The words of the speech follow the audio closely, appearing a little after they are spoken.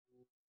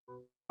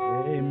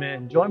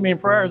Amen. Join me in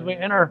prayer as we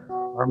enter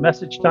our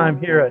message time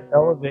here at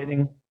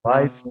Elevating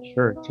Life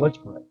Church. Let's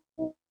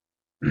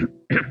pray.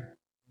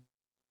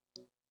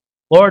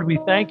 Lord, we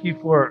thank you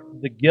for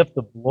the gift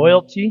of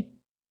loyalty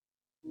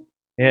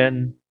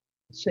and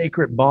the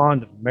sacred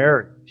bond of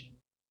marriage.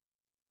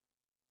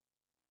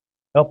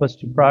 Help us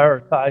to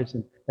prioritize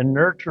and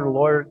nurture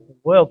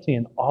loyalty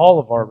in all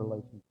of our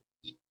relationships.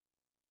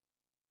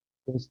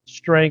 Give us the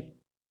strength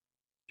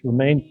to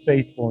remain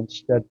faithful and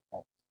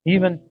steadfast,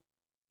 even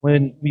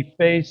when we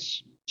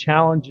face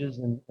challenges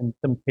and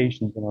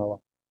temptations in our life.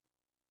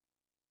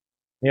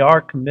 May our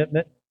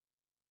commitment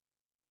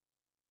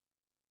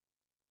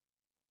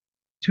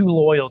to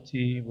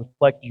loyalty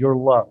reflect your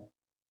love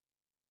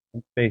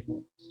and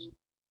faithfulness.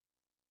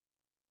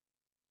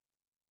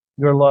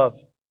 Your love,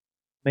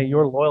 may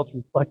your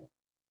loyalty reflect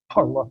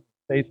our love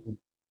and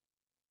faithfulness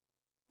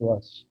to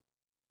us.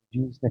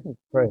 In Jesus' name we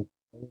pray.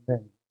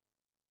 Amen.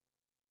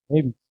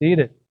 Maybe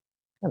seated.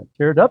 Kind of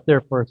teared up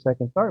there for a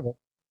second. Sorry, but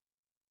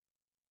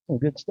some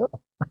good stuff.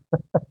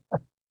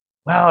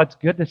 Wow, it's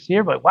good to see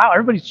everybody. Wow,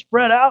 everybody's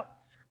spread out.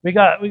 We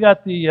got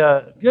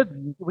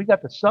the we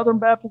got the Southern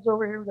Baptists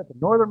over here. We got the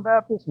Northern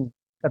Baptists and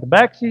got the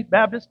backseat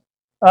Baptists.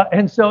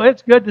 And so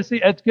it's good to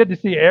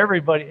see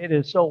everybody. It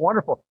is so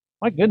wonderful.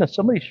 My goodness,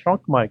 somebody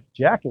shrunk my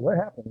jacket. What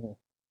happened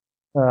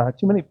here?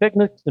 Too many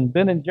picnics and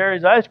Ben and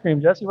Jerry's ice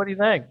cream. Jesse, what do you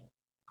think?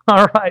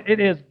 All right, it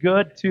is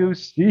good to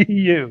see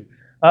you.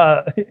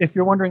 If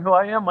you're wondering who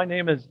I am, my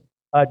name is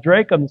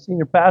Drake. I'm the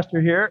senior pastor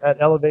here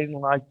at Elevating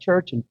Life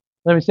Church, and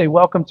let me say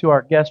welcome to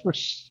our guests. We're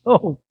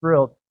so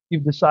thrilled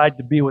you've decided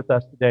to be with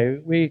us today.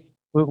 We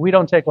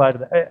don't take light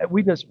of that.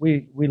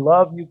 We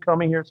love you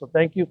coming here, so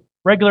thank you,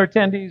 regular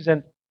attendees,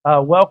 and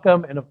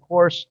welcome, and of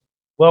course,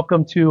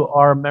 welcome to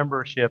our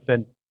membership.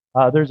 And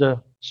there's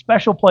a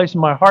special place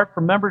in my heart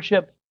for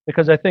membership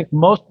because I think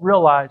most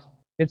realize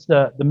it's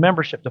the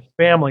membership, the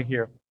family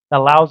here that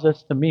allows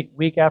us to meet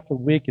week after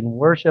week and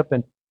worship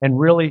and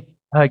really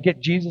get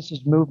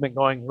Jesus' movement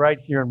going right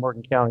here in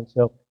Morgan County.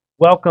 So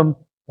welcome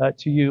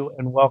to you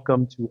and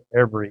welcome to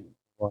everyone.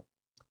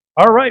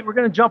 All right, we're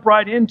going to jump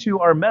right into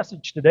our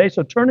message today.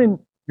 So turn in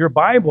your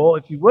Bible,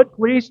 if you would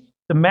please,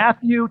 to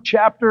Matthew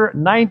chapter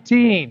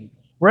 19.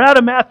 We're out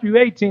of Matthew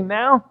 18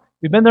 now.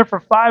 We've been there for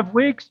 5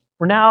 weeks.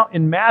 We're now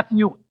in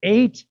Matthew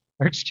 19.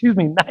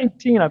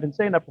 I've been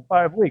saying that for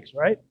 5 weeks,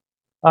 right?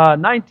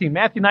 Matthew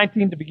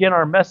 19 to begin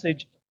our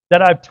message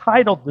that I've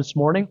titled this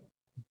morning,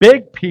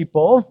 Big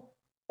People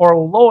Are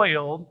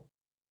Loyal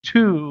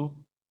to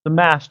the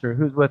Master.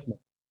 Who's with me?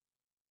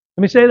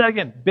 Let me say that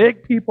again.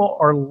 Big people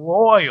are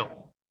loyal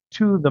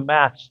to the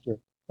Master.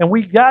 And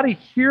we got to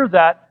hear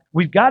that.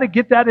 We've got to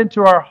get that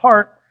into our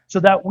heart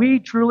so that we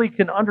truly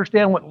can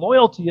understand what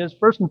loyalty is,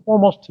 first and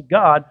foremost to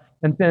God,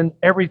 and then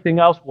everything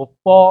else will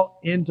fall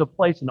into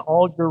place in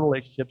all your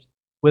relationships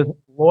with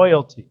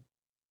loyalty.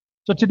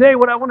 So today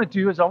what I want to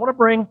do is I want to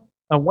bring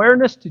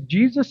awareness to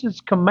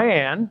Jesus'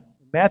 command,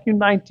 Matthew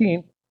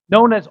 19,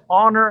 known as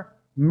honor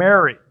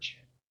marriage.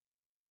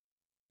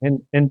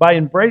 And by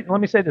embracing,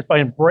 let me say this, by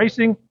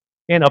embracing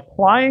and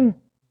applying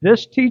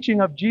this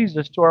teaching of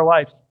Jesus to our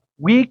lives,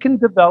 we can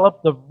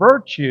develop the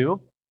virtue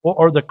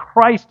or the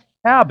Christ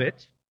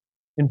habit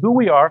in who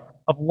we are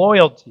of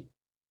loyalty,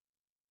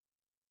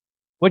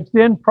 which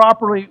then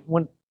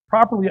when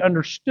properly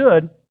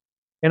understood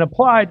and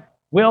applied,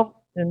 will,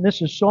 and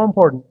this is so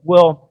important,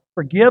 will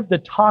forgive the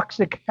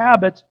toxic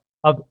habits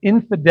of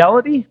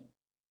infidelity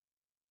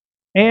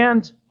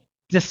and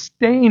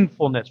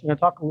disdainfulness. We're going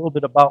to talk a little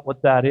bit about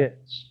what that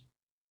is.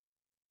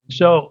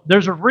 So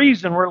there's a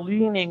reason we're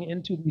leaning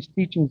into these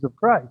teachings of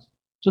Christ,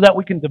 so that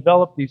we can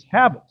develop these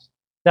habits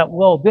that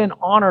will then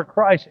honor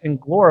Christ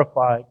and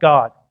glorify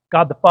God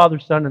the Father,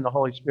 Son, and the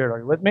Holy Spirit. Are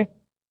you with me?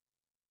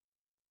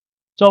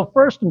 So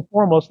first and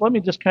foremost, let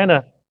me just kind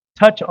of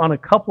touch on a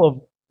couple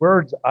of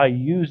words I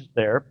used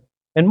there.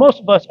 And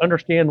most of us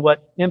understand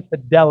what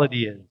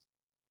infidelity is.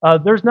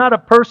 There's not a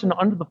person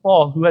under the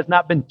fall who has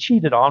not been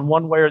cheated on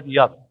one way or the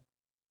other.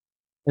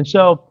 And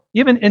so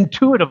even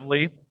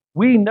intuitively,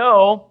 we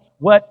know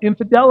what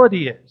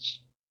infidelity is.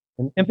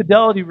 And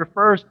infidelity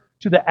refers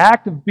to the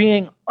act of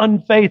being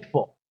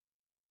unfaithful.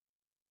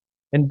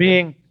 And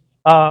being,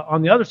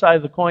 on the other side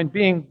of the coin,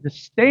 being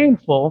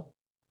disdainful.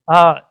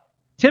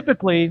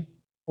 Typically,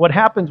 what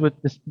happens with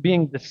this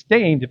being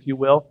disdained, if you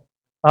will,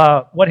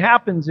 what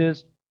happens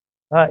is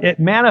it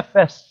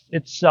manifests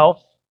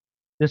itself,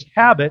 this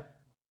habit,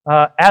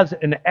 as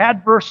an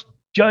adverse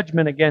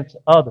judgment against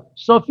others.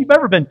 So if you've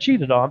ever been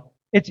cheated on,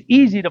 it's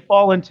easy to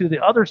fall into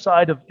the other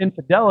side of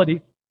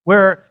infidelity,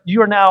 where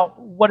you are now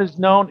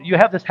you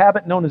have this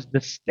habit known as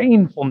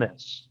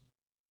disdainfulness.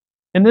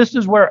 And this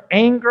is where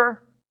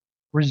anger,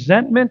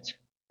 resentment,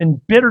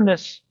 and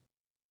bitterness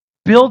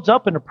builds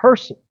up in a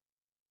person.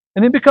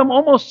 And they become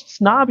almost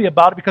snobby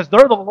about it because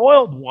they're the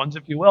loyal ones,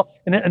 if you will,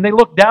 and they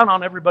look down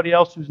on everybody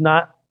else who's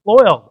not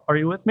loyal. Are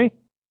you with me?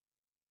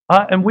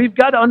 And we've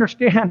got to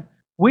understand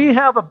we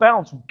have a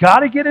balance. We've got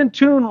to get in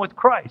tune with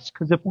Christ,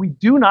 because if we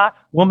do not,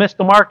 we'll miss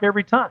the mark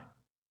every time.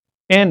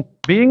 And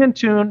being in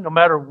tune, no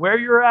matter where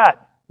you're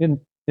at, in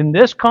In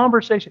this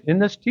conversation, in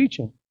this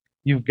teaching,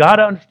 you've got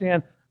to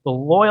understand the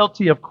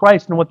loyalty of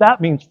Christ and what that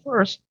means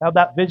first, have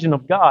that vision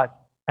of God.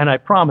 And I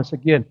promise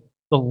again,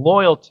 the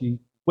loyalty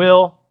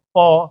will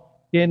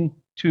fall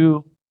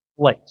into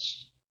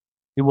place.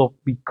 It will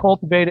be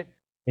cultivated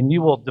and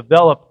you will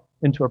develop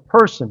into a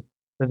person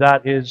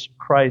that is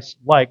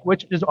Christ-like,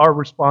 which is our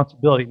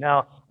responsibility.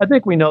 Now, I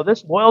think we know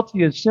this.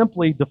 Loyalty is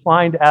simply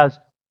defined as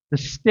the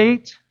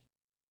state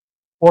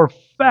or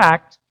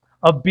fact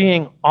of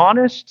being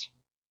honest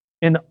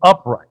and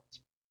upright.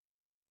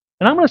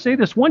 And I'm going to say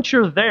this, once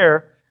you're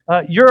there,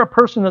 you're a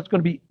person that's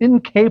going to be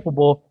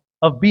incapable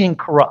of being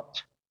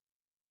corrupt.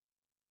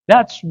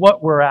 That's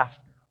what we're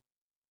after.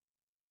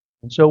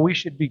 And so we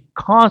should be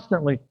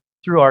constantly,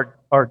 through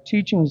our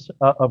teachings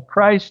of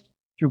Christ,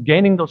 through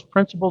gaining those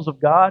principles of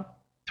God,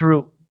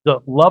 through the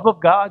love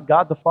of God,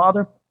 God the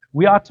Father,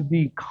 we ought to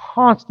be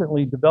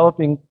constantly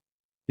developing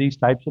these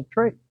types of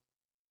traits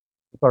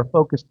with our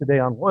focus today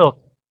on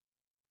loyalty.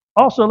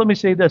 Also, let me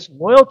say this,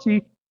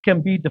 loyalty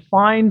can be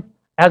defined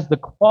as the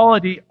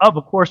quality of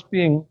course,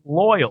 being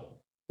loyal,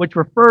 which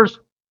refers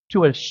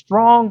to a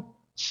strong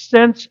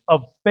sense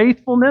of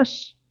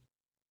faithfulness,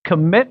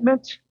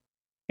 commitment,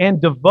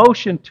 and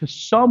devotion to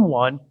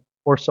someone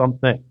or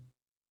something.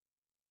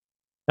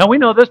 Now we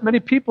know this, many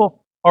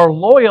people are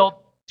loyal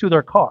to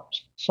their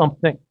cars,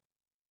 something.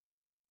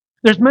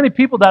 There's many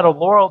people that are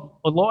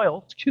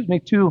loyal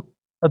to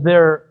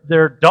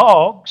their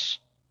dogs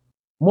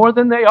more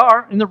than they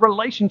are in the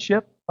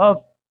relationship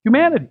of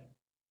humanity.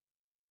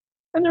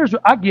 And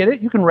I get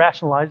it, you can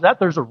rationalize that,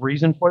 there's a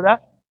reason for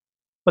that.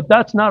 But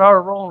that's not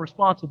our role and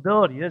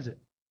responsibility, is it?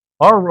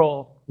 Our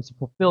role is to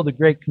fulfill the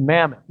great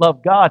commandment.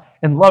 Love God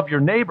and love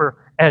your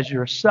neighbor as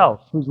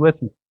yourself. Who's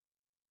with me?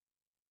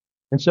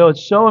 And so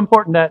it's so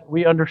important that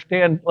we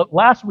understand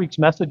last week's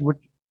message, which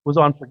was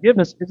on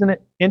forgiveness. Isn't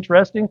it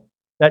interesting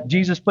that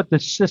Jesus put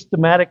this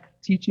systematic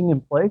teaching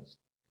in place?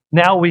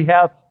 Now we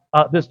have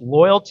this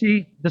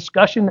loyalty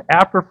discussion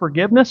after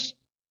forgiveness.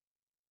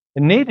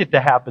 It needed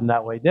to happen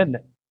that way, didn't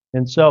it?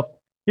 And so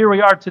here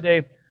we are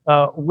today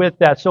with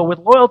that. So with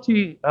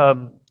loyalty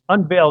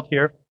unveiled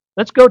here,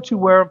 let's go to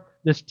where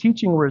this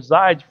teaching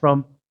resides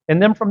from.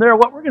 And then from there,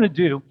 what we're going to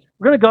do,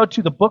 we're going to go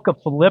to the book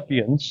of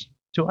Philippians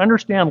to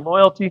understand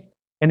loyalty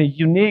in a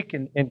unique,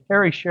 and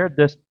Carrie shared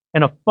this,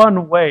 in a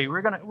fun way.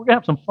 We're going to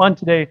have some fun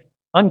today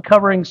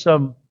uncovering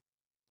some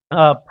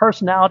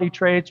personality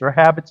traits or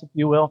habits, if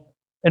you will,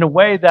 in a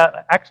way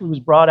that actually was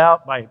brought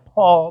out by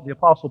Paul, the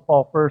Apostle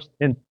Paul first,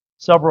 and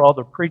several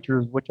other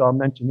preachers, which I'll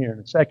mention here in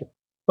a second.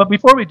 But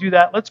before we do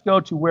that, let's go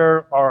to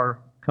where our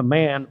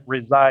command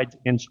resides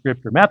in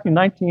Scripture. Matthew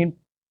 19,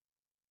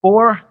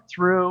 4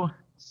 through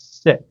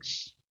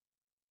 6.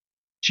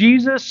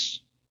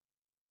 Jesus,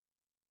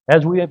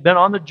 as we have been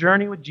on the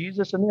journey with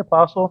Jesus and the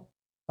apostle,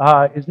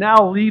 is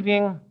now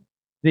leaving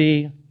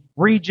the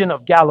region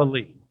of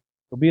Galilee.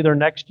 We'll be there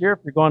next year if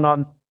you're going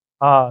on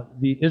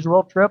the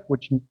Israel trip,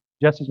 which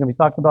Jesse's going to be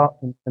talking about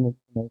in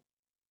a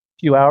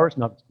few hours.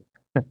 No,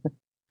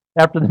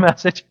 after the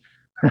message.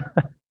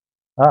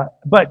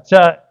 But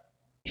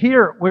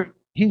here,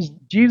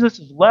 Jesus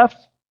has left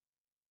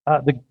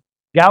the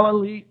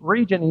Galilee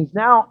region. He's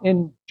now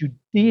in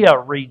Judea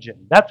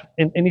region.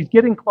 And he's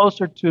getting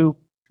closer to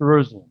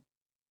Jerusalem.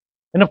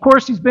 And of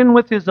course, he's been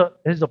with his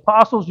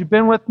apostles. You've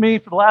been with me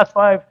for the last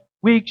 5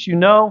 weeks. You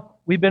know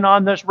we've been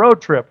on this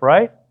road trip,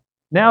 right?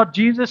 Now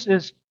Jesus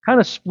is kind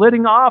of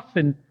splitting off,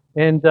 and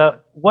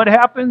what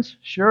happens?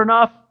 Sure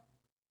enough,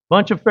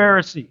 bunch of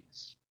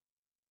Pharisees,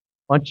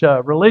 bunch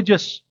of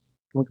religious,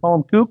 can we call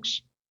them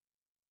kooks?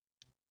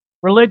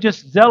 Religious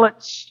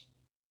zealots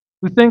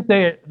who think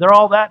they're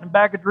all that in a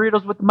bag of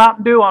Doritos with the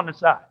Mountain Dew on the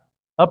side.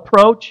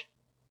 Approach.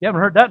 You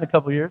haven't heard that in a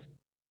couple of years.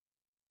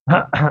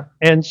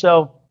 And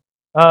so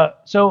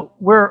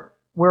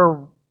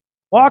we're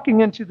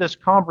walking into this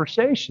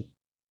conversation.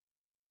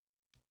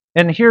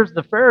 And here's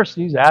the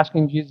Pharisees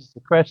asking Jesus the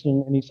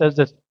question, and he says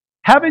this,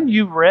 haven't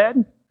you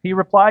read? He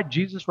replied,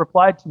 Jesus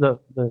replied to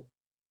the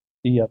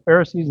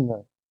Pharisees and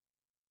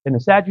the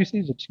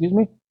Sadducees,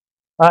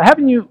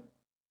 haven't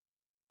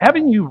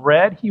you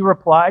read, he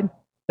replied,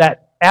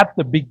 that at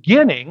the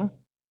beginning,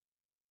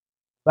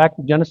 back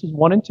to Genesis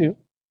 1 and 2,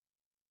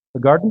 the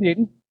Garden of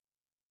Eden,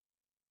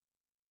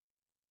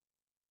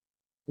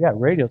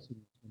 radio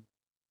studios.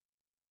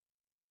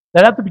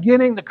 That at the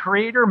beginning, the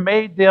Creator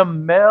made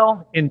them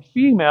male and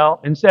female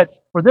and said,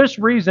 for this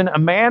reason, a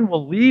man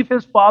will leave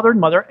his father and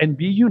mother and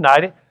be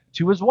united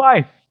to his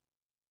wife.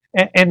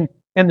 And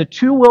the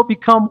two will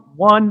become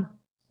one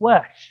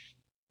flesh.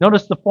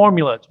 Notice the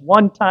formula. It's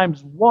 1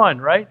 times 1,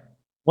 right?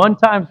 1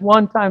 times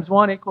 1 times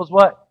 1 equals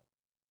what?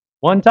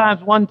 1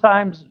 times 1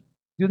 times,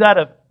 do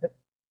that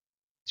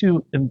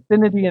to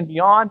infinity and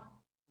beyond.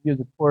 Use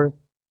it for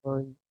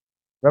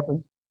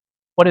reference.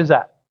 What is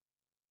that?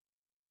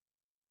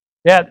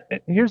 Yeah,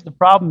 here's the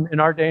problem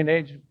in our day and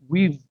age.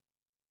 We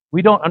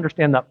don't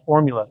understand that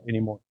formula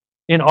anymore.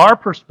 In our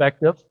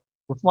perspective,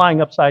 we're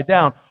flying upside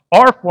down.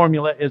 Our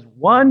formula is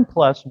 1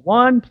 plus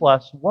 1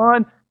 plus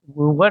 1.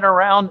 We went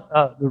around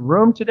the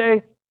room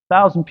today,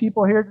 1,000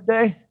 people here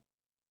today.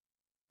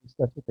 least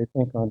that's what they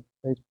think on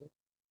Facebook.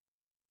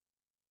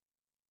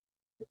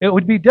 It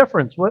would be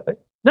difference.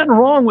 Nothing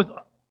wrong with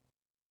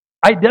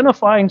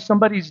identifying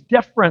somebody's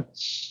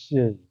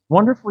differences.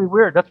 Wonderfully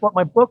weird. That's what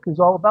my book is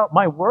all about,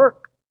 my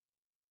work.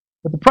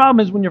 But the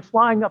problem is when you're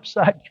flying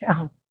upside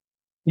down,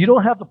 you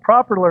don't have the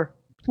proper... Are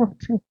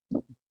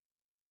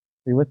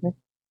you with me?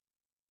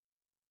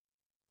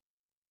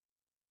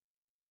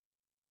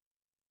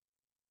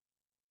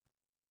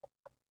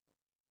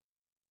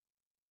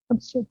 I'm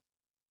so...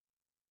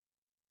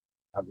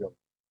 Not really.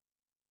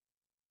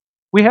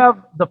 We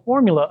have the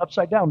formula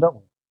upside down, don't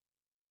we?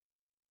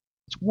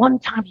 It's 1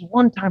 times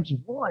 1 times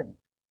 1.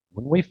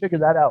 When we figure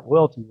that out,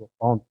 loyalty will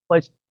fall into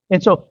place.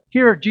 And so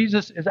here,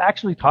 Jesus is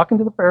actually talking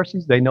to the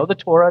Pharisees. They know the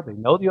Torah. They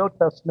know the Old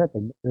Testament.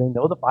 They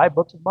know the 5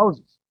 books of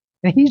Moses.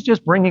 And he's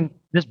just bringing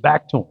this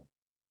back to them.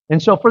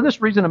 And so for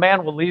this reason, a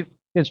man will leave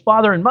his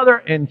father and mother,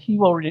 and he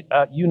will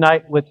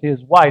unite with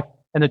his wife,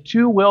 and the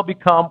two will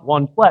become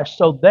one flesh.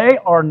 So they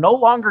are no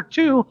longer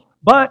two,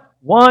 but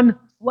one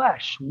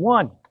flesh,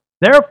 one.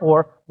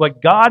 Therefore,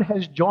 what God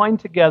has joined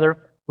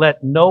together,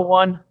 let no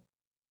one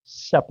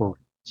separate.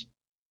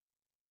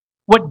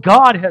 What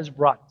God has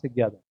brought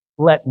together,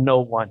 let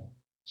no one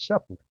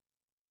separate.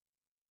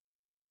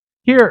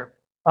 Here,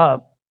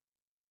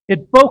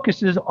 it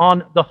focuses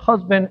on the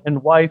husband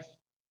and wife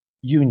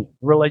union,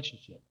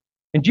 relationship.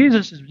 And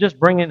Jesus is just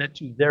bringing it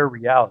to their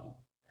reality.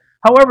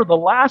 However, the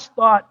last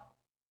thought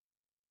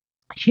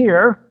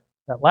here,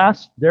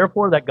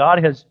 therefore, that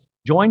God has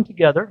joined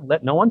together,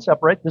 let no one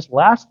separate, this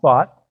last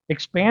thought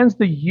expands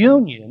the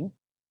union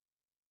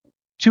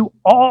to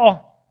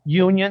all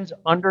unions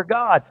under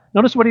God.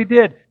 Notice what he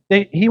did.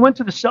 He went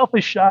to the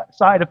selfish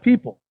side of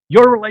people.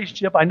 Your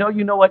relationship, I know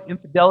you know what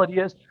infidelity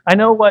is. I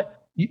know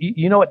what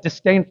you know what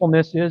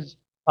disdainfulness is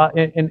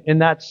in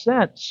that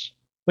sense.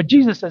 But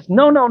Jesus says,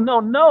 no, no, no,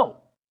 no.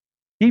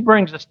 He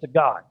brings us to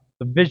God,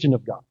 the vision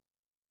of God.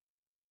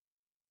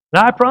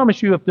 Now, I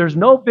promise you, if there's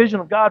no vision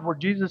of God where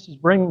Jesus is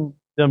bringing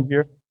them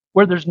here,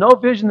 where there's no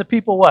vision, the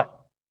people what?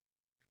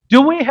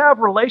 Do we have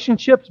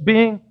relationships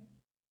being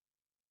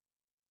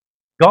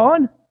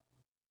gone?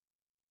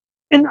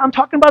 And I'm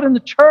talking about in the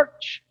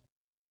church.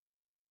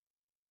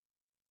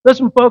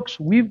 Listen, folks,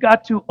 we've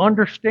got to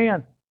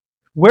understand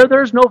where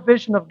there's no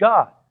vision of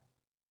God,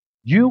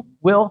 you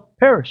will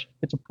perish.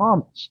 It's a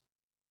promise.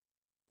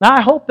 Now,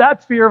 I hope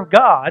that fear of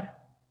God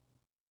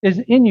is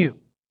in you,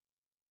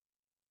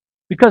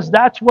 because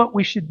that's what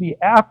we should be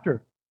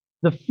after.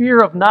 The fear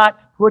of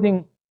not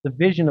putting the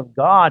vision of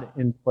God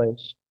in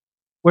place,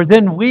 where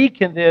then we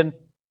can then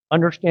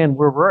understand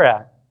where we're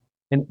at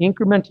and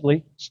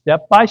incrementally,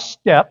 step by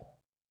step,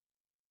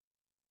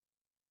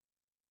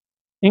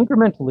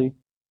 incrementally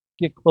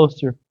get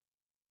closer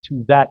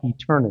to that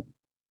eternity.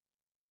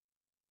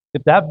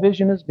 If that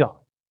vision is gone,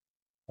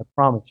 I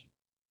promise you,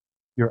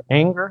 your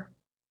anger,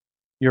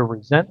 your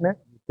resentment,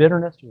 your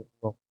bitterness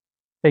will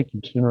take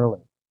you sooner or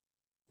later.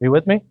 Are you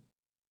with me?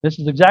 This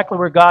is exactly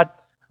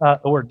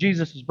where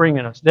Jesus is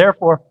bringing us.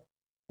 Therefore,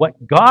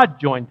 what God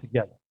joined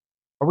together.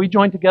 Are we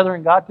joined together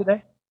in God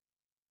today?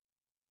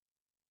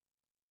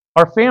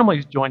 Our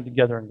families joined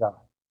together in God.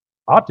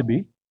 Ought to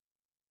be.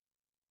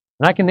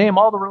 And I can name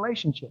all the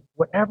relationships.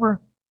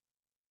 Whatever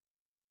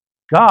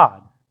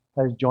God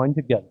has joined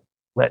together,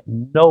 let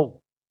no one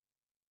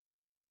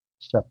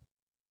separate.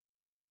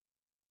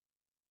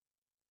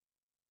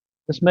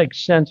 This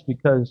makes sense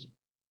because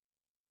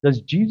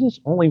does Jesus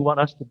only want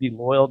us to be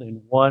loyal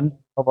in one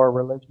of our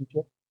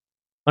relationships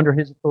under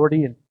his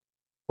authority,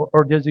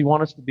 or does he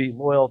want us to be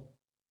loyal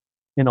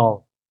in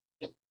all?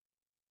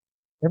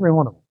 Every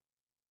one of them.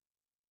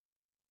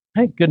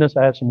 Thank goodness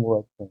I have some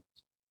loyal friends.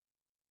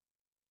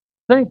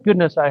 Thank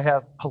goodness I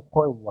have a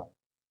loyal wife.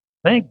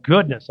 Thank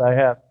goodness I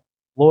have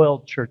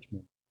loyal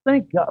churchmen.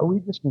 Thank God.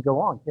 We just can go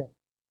on. Yeah.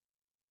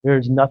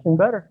 There's nothing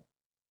better.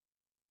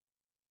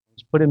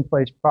 It's put in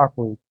place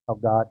properly how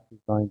God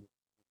designed it.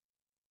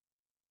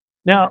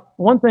 Now,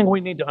 one thing we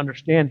need to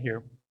understand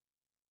here,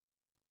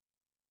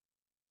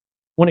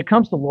 when it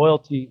comes to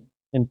loyalty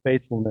and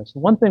faithfulness,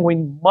 one thing we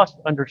must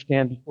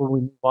understand before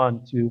we move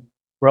on to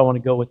where I want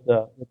to go with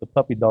the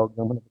puppy dog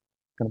I'm going to be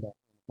talking about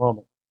in a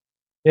moment,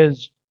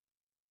 is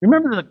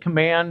remember the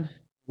command,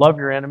 love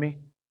your enemy?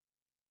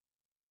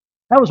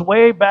 That was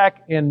way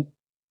back in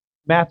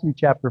Matthew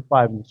chapter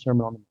 5 in the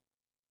Sermon on the Mount.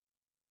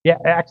 Yeah,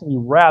 it actually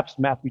wraps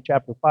Matthew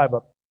chapter 5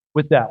 up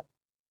with that.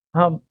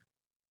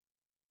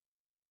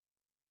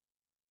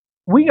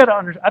 We got to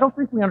understand. I don't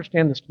think we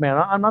understand this command.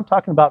 I'm not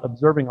talking about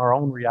observing our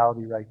own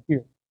reality right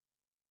here.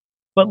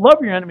 But love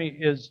your enemy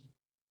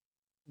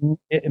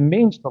it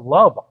means to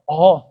love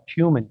all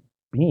human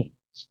beings.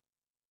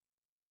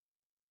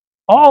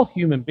 All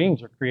human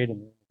beings are created in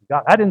the image of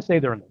God. I didn't say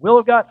they're in the will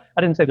of God.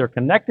 I didn't say they're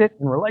connected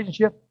in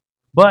relationship.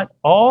 But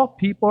all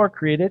people are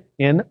created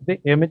in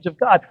the image of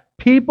God.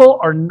 People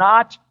are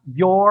not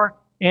your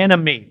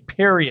enemy,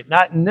 period.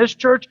 Not in this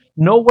church,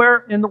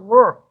 nowhere in the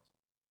world.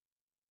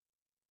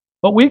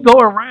 But we go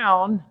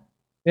around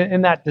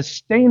in that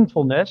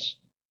disdainfulness,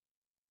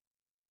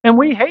 and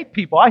we hate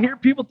people. I hear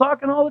people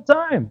talking all the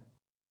time.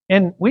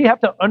 And we have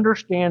to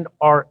understand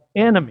our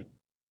enemy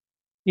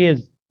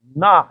is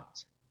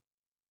not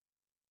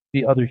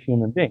the other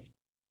human being.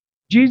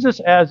 Jesus,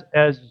 as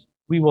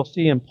we will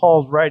see in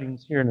Paul's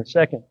writings here in a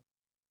second,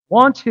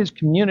 wants his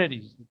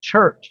communities, the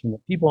church, and the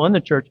people in the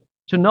church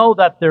to know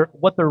that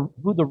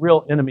who the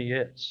real enemy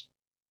is.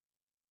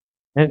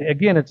 And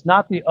again, it's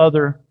not the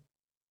other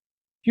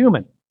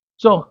human.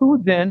 So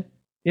who then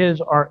is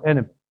our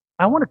enemy?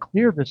 I want to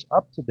clear this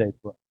up today,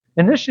 bro.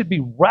 And this should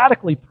be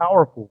radically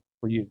powerful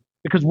for you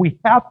because we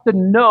have to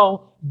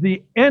know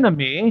the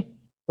enemy.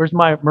 Where's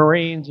my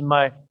Marines and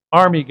my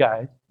Army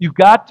guys? You've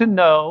got to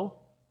know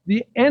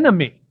the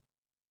enemy.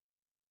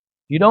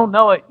 If you don't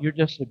know it, you're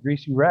just a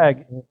greasy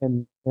rag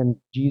in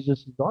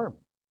Jesus' army.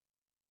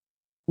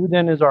 Who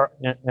then is our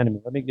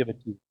enemy? Let me give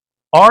it to you.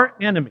 Our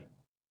enemy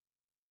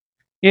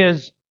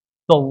is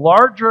the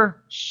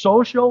larger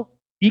social,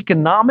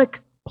 economic,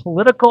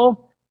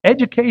 political,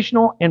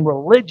 educational, and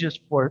religious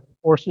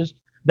forces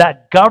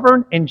that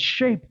govern and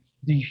shape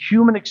the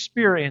human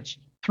experience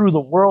through the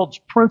world's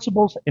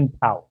principles and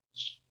powers.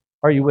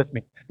 Are you with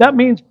me? That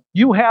means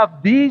you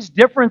have these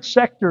different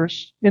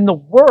sectors in the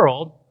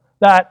world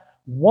that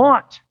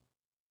want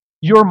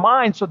your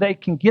mind so they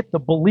can get the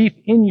belief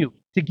in you,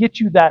 to get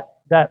you that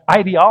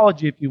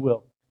ideology, if you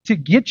will, to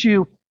get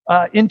you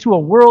into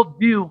a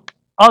worldview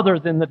other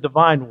than the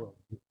divine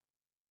worldview.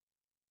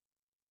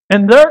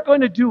 And they're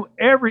going to do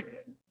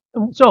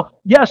so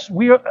yes,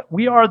 we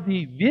are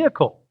the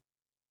vehicle,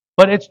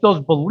 but it's those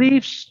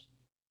beliefs,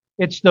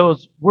 it's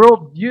those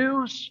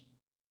worldviews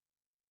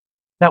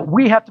that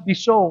we have to be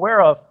so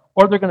aware of,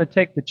 or they're going to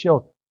take the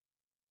children.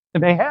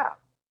 And they have.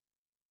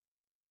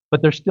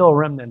 But there's still a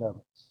remnant of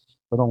us.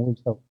 So don't lose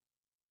hope.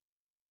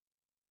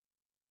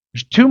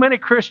 There's too many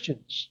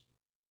Christians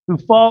who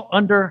fall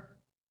under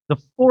the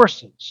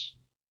forces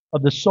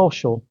of the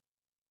social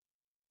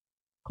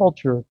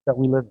culture that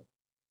we live in.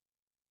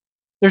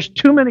 There's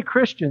too many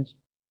Christians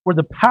where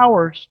the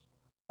powers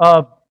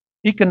of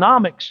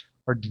economics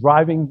are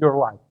driving your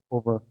life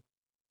over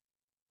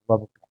the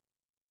love of God.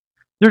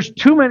 There's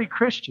too many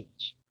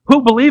Christians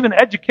who believe in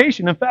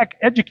education. In fact,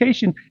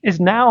 education is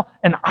now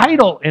an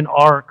idol in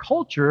our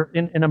culture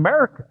in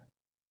America.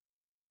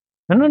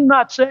 And I'm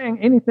not saying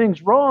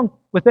anything's wrong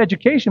with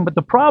education, but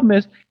the problem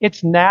is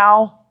it's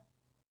now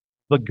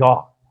the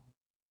God.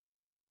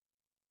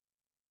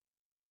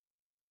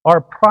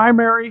 Our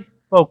primary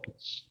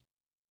focus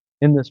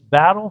in this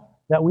battle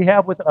that we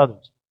have with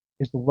others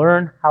is to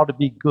learn how to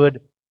be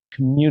good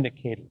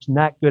communicators,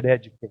 not good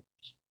educators.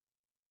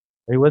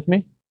 Are you with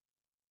me?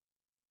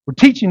 We're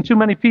teaching too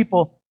many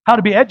people how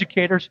to be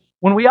educators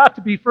when we ought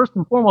to be first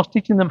and foremost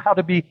teaching them how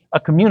to be a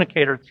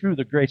communicator through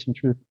the grace and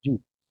truth of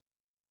Jesus.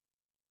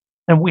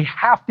 And we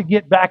have to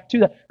get back to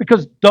that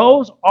because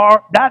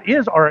that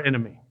is our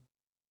enemy.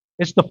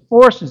 It's the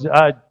forces.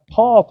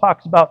 Paul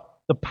talks about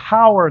the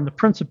power and the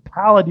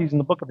principalities in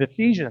the book of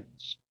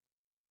Ephesians.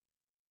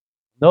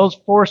 Those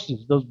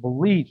forces, those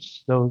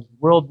beliefs, those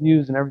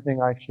worldviews, and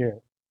everything I share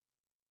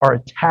are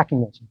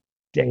attacking us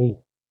daily.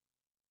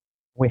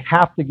 We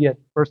have to get,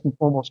 first and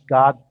foremost,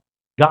 God's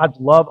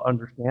love,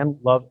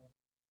 love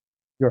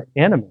your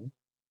enemy.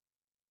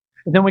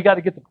 And then we got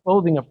to get the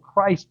clothing of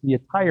Christ, the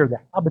attire, the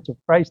habits of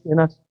Christ in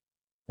us.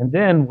 And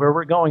then where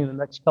we're going in the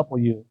next couple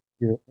of years,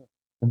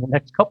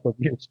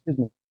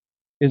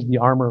 is the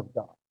armor of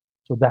God.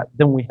 So that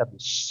then we have the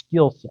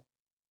skill set,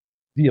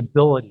 the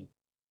ability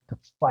to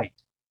fight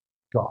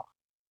God.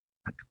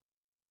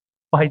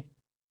 Fight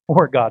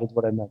for God is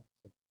what I meant.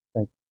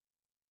 Thank you.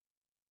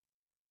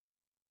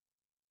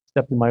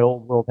 Stepped in my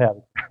old world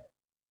habit.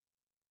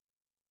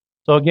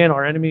 So again,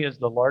 our enemy is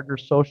the larger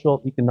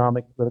social,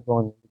 economic, political,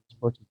 and religious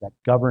forces that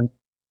govern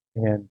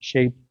and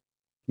shape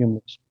human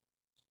experience.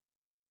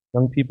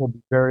 Young people,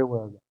 be very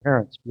aware of that.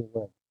 Parents, be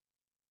aware.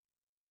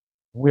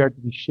 We are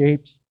to be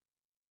shaped,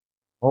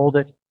 hold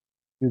it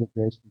through the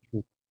grace and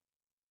truth.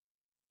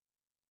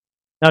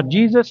 Now,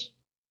 Jesus,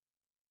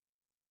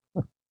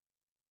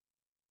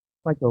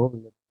 might go over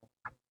this.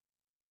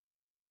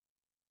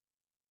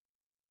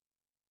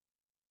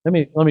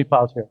 Let me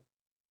pause here.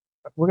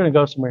 We're going to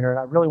go somewhere here, and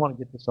I really want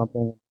to get to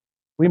something.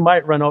 We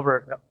might run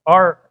over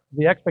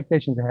the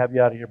expectation to have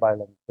you out of here by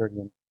 11:30,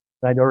 and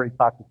I'd already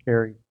talked to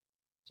Carrie.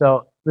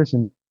 So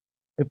listen,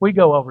 if we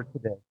go over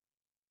today,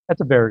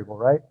 that's a variable,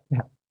 right?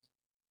 Yeah.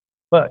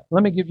 But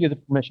let me give you the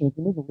permission. If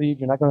you need to leave,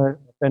 you're not going to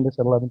offend us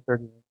at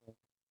 11:30,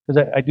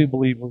 because I do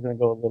believe we're going to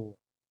go a little.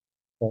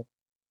 Okay?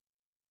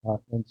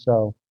 And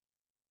so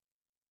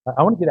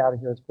I want to get out of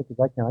here as quick as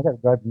I can. I got to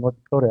drive to North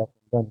Dakota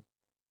after I'm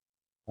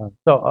done.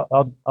 So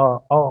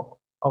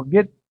I'll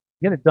get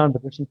it done,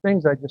 but there's some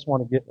things I just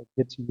want to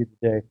get to you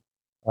today,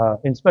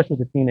 and especially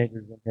the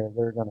teenagers in here.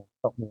 They're going to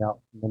help me out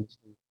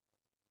tremendously.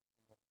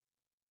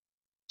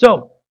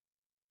 So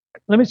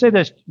let me say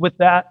this: with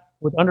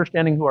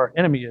understanding who our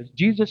enemy is,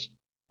 Jesus,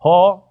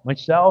 Paul,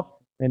 myself,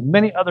 and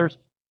many others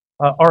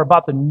are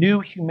about the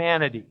new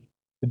humanity,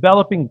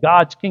 developing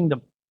God's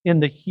kingdom in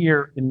the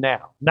here and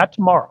now, not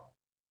tomorrow.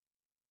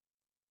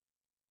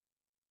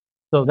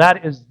 So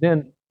that is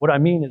then what I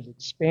mean is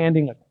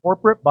expanding a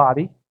corporate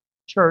body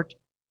church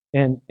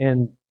and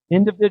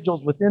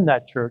individuals within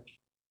that church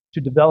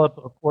to develop,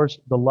 of course,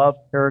 the love,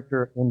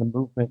 character, and the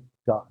movement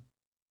of God.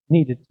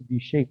 Needed to be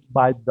shaped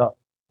by the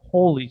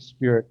Holy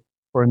Spirit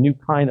for a new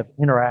kind of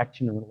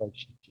interaction and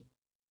relationship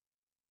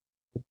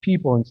with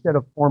people instead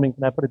of forming,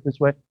 can I put it this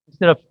way?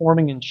 Instead of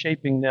forming and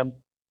shaping them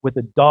with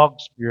the dog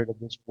spirit of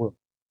this world.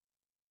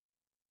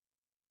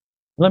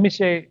 Let me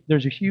say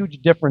there's a huge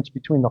difference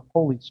between the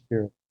Holy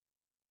Spirit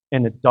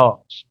and the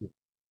dog spirit.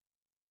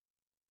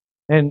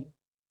 And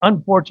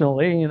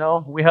unfortunately,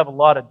 we have a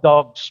lot of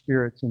dog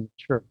spirits in the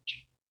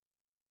church.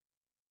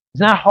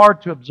 It's not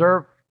hard to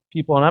observe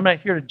people, and I'm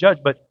not here to judge,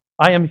 but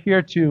I am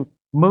here to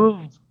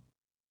move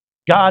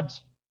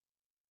God's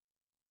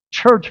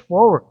church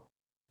forward.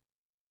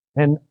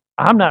 And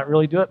I'm not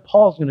really doing it.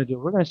 Paul's going to do it.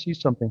 We're going to see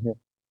something here.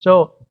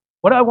 So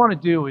what I want to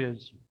do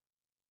is,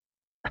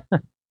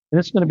 and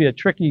this is going to be a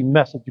tricky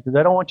message because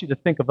I don't want you to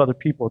think of other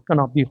people. It's going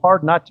to be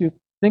hard not to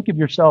think of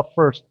yourself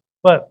first.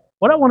 But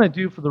what I want to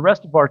do for the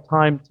rest of our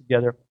time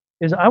together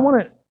is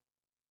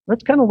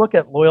let's kind of look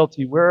at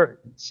loyalty, where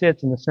it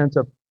sits in the sense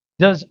of,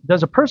 does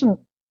a person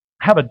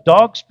have a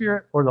dog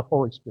spirit or the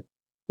Holy Spirit?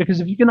 Because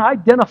if you can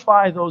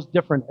identify those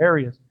different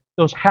areas,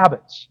 those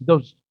habits,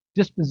 those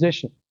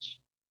dispositions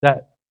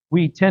that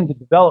we tend to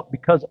develop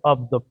because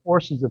of the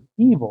forces of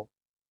evil,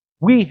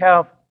 we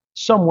have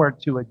somewhere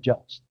to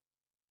adjust.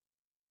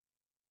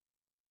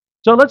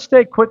 So let's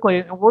take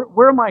quickly,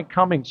 where am I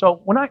coming?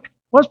 So when I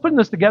was putting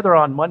this together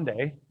on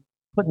Monday,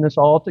 putting this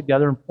all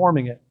together and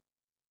forming it,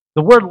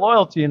 the word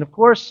loyalty, and of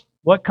course,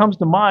 what comes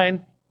to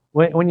mind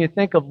when you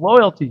think of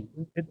loyalty,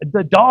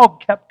 the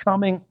dog kept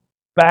coming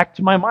back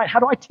to my mind. How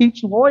do I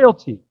teach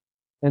loyalty?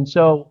 And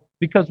so,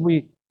 because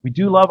we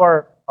do love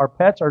our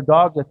pets, our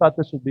dogs, I thought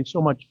this would be so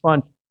much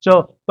fun.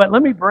 So, but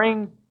let me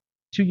bring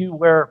to you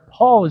where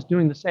Paul is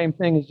doing the same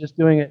thing, is just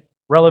doing it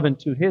relevant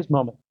to his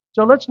moment.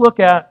 So let's look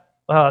at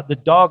the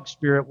dog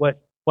spirit, what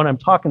I'm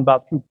talking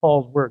about through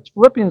Paul's words.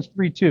 Philippians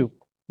 3:2.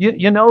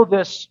 You know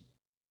this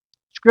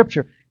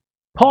scripture.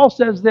 Paul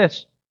says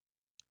this,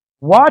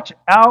 watch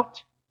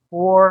out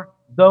for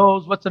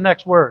those, what's the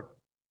next word?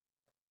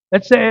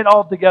 Let's say it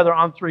all together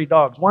on three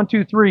dogs. 1,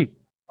 2, 3.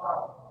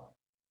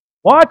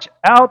 Watch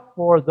out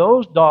for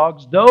those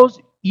dogs, those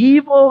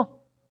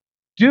evil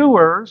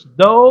doers,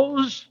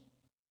 those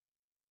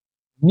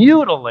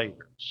mutilators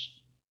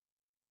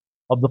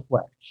of the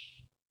flesh.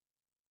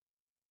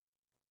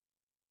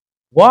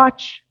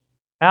 Watch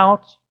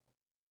out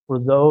for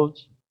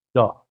those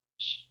dogs.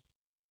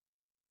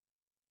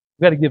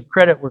 We've got to give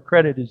credit where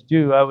credit is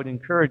due. I would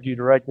encourage you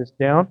to write this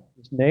down,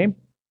 his name.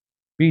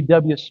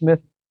 B.W.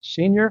 Smith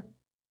Sr.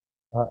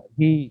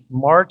 He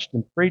marched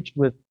and preached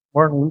with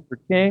Martin Luther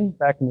King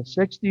back in the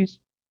 60s.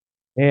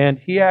 And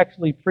he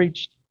actually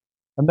preached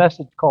a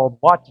message called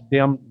Watch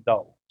Them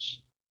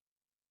Dogs.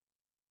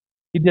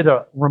 He did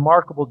a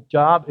remarkable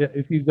job.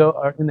 If you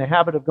are in the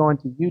habit of going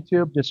to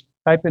YouTube, just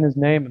type in his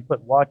name and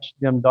put Watch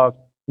Them Dogs.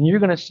 And you're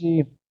going to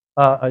see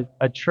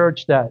a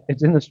church that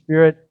is in the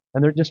Spirit,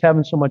 and they're just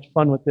having so much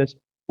fun with this.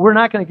 We're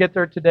not going to get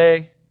there today.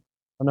 I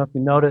don't know if you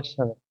noticed.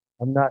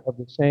 I'm not of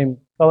the same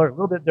color. A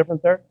little bit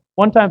different there.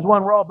 1 times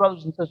 1, we're all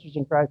brothers and sisters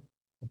in Christ.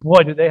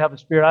 Boy, do they have a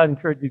spirit. I'd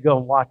encourage you to go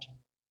and watch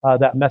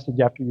that message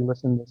after you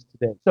listen to this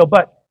today.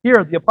 But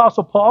here, the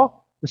Apostle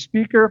Paul, the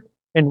speaker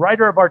and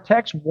writer of our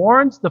text,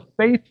 warns the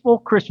faithful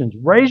Christians.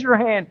 Raise your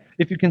hand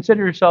if you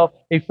consider yourself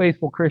a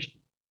faithful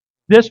Christian.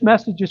 This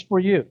message is for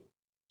you.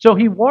 So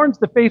he warns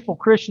the faithful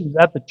Christians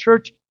at the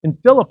church in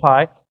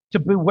Philippi to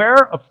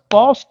beware of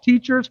false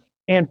teachers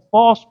and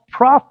false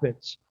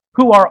prophets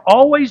who are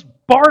always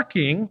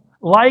barking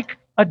like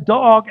a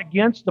dog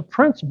against the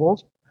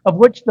principles of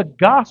which the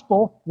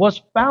gospel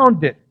was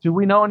founded. Do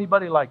we know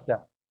anybody like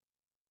that?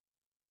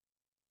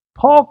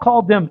 Paul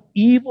called them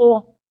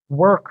evil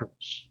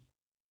workers.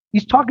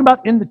 He's talking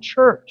about in the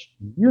church.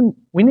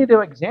 We need to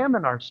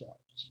examine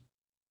ourselves.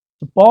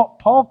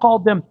 Paul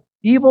called them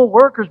evil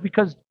workers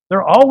because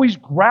they're always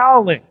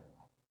growling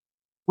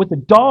with the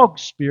dog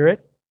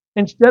spirit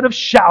instead of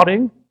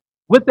shouting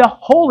with the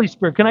Holy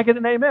Spirit. Can I get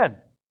an amen?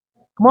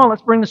 Come on,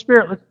 let's bring the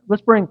Spirit.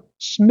 Let's bring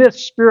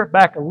Smith's Spirit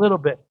back a little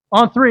bit.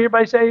 On 3,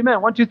 everybody say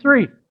amen. 1, 2,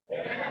 3.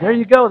 Amen. There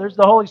you go. There's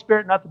the Holy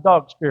Spirit, not the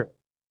dog spirit.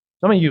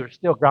 Some of you are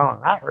still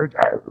growling. I heard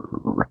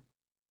you.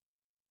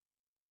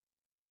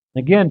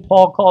 Again,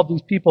 Paul called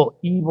these people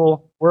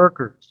evil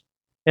workers.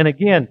 And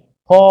again,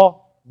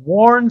 Paul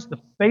warns the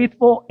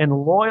faithful and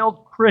loyal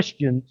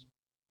Christians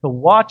to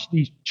watch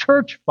these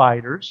church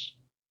fighters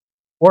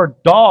or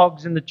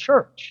dogs in the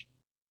church.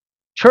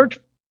 Church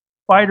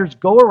fighters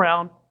go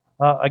around,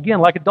 again,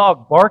 like a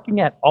dog,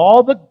 barking at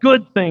all the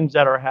good things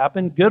that are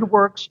happening, good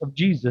works of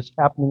Jesus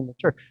happening in the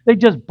church. They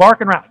just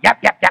barking around.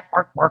 Yap, yap, yap,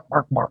 bark, bark,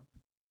 bark, bark.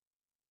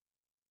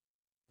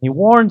 He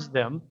warns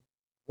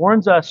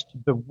us to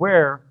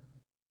beware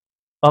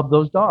of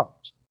those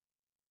dogs.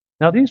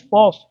 Now, these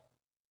false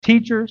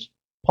teachers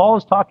Paul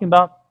is talking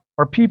about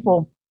are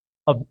people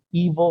of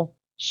evil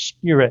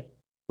spirit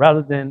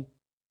rather than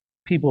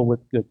people with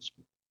good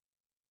spirit.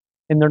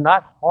 And they're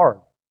not hard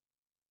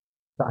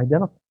to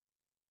identify.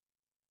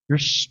 Your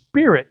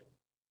spirit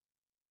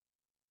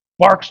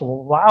barks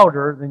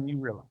louder than you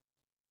realize.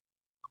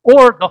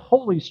 Or the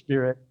Holy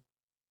Spirit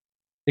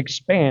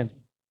expands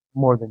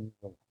more than you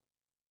realize.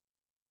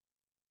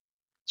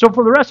 So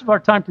for the rest of our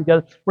time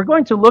together, we're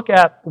going to look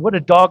at what a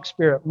dog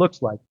spirit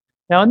looks like.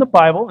 Now in the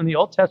Bible, in the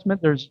Old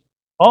Testament, there's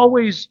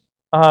always,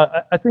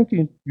 I think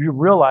you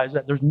realize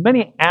that there's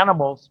many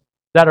animals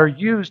that are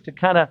used to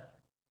kind of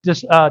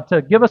just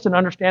to give us an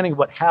understanding of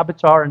what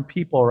habits are in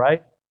people,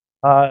 right?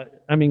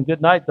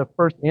 Good night. The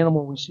first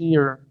animal we see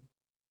or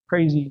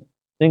crazy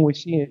thing we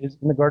see is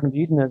in the Garden of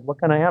Eden is what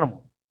kind of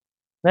animal?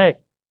 Snake.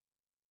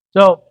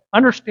 So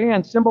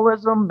understand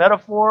symbolism,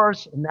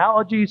 metaphors,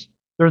 analogies.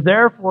 They're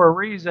there for a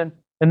reason,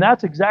 and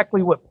that's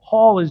exactly what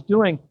Paul is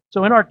doing.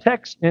 So in our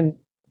text,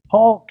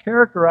 Paul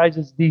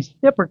characterizes these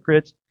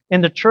hypocrites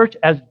in the church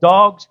as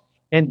dogs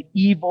and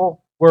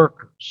evil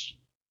workers.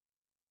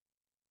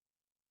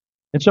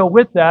 And so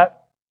with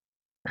that,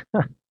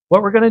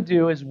 what we're going to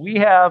do is we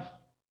have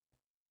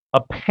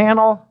a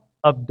panel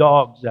of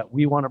dogs that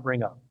we want to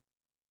bring up.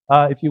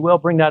 If you will,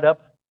 bring that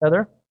up,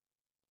 Heather.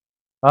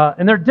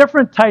 And there are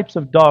different types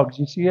of dogs.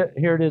 You see it?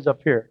 Here it is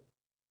up here.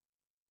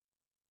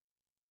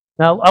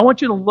 Now, I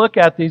want you to look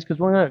at these because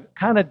we're going to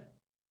kind of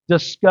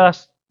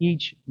discuss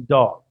each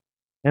dog.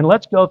 And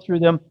let's go through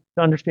them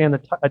to understand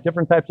the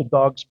different types of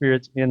dog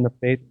spirits in the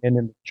faith and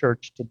in the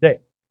church today.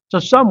 So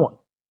someone,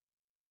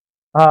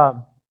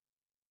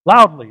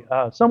 loudly,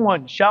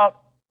 someone shout,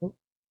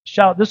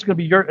 this is going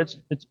to be your,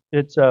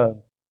 it's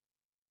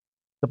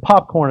the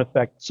popcorn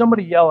effect.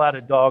 Somebody yell at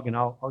a dog and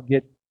I'll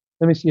get,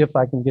 let me see if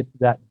I can get to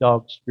that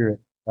dog spirit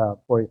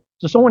for you.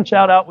 So someone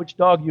shout out which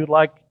dog you'd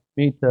like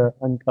me to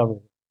uncover.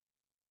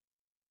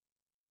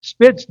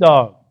 Spitz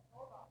dog.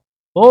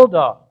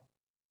 Bulldog.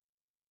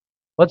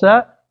 What's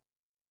that?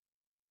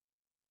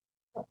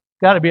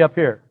 Got to be up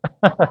here.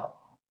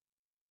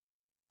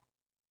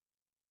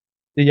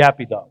 The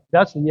yappy dog.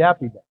 That's the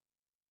yappy dog.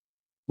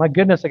 My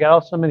goodness, I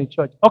got so many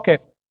choices. Okay,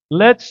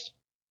 let's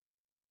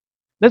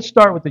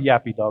start with the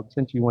yappy dog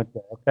since you went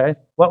there. Okay,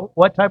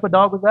 what type of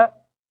dog was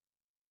that?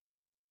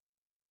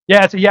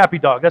 Yeah, it's a yappy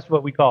dog. That's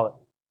what we call it.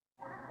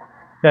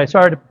 Okay,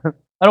 sorry to.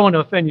 I don't want to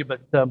offend you,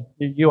 but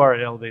you are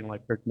at Elevating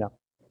Life Church now.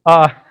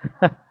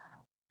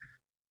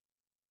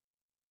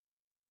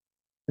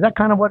 Is that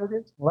kind of what it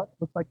is? What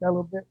looks like that a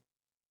little bit?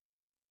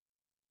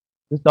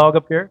 This dog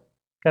up here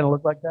kind of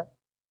looks like that.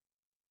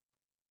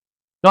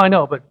 No, I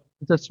know, but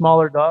it's a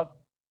smaller dog.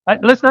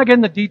 Let's not get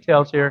into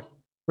details here.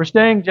 We're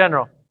staying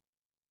general.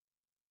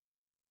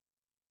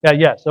 Yeah,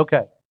 yes,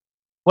 okay.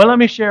 Well, let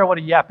me share what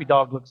a yappy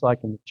dog looks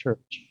like in the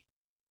church.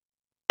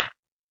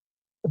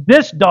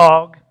 This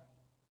dog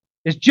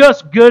is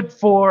just good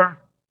for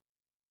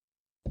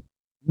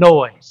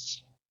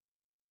noise.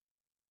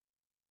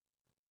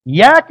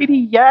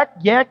 Yakety yak,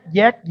 yak,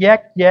 yak,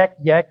 yak, yak,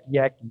 yak,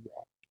 yak, yak.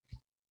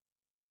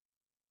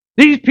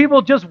 These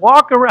people just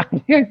walk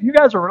around. You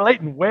guys are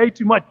relating way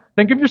too much.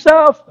 Think of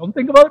yourself. Don't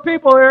think of other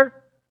people here.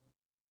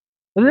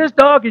 But this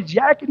dog is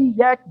yakety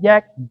yak,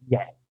 yak,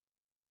 yak.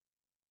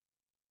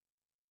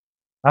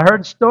 I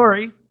heard a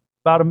story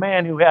about a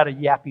man who had a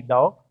yappy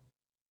dog.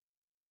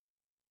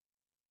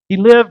 He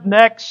lived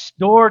next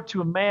door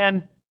to a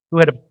man who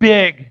had a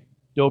big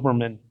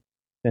Doberman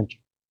Pinscher.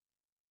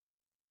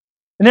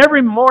 And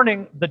every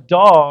morning, the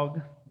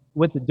dog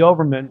with the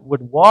Doberman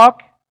would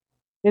walk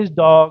his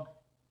dog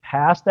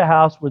past the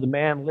house where the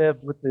man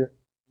lived with the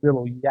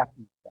little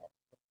yappy dog.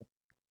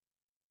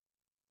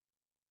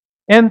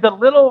 And the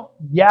little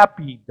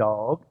yappy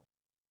dog,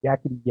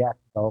 yakety yak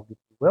dog, if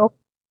you will,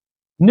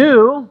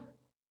 knew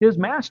his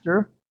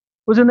master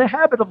was in the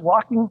habit of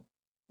locking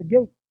the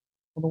gate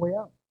on the way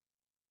out.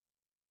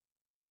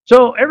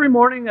 So every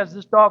morning as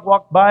this dog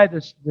walked by,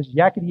 this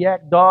yakety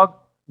yak dog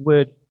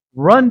would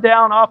run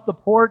down off the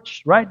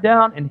porch, right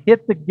down, and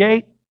hit the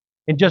gate,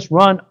 and just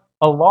run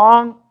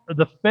along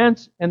the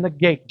fence and the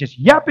gate.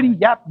 Just yappity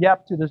yap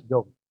yap to this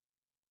dog.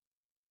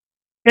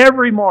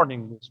 Every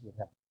morning this would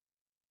happen.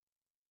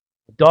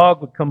 The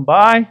dog would come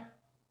by.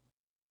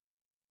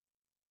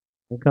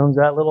 Here comes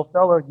that little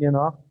fella again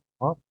off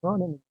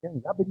running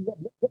again. Yappity yap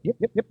yap yap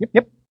yap yap yap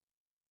yap.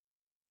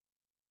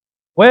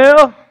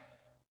 Well,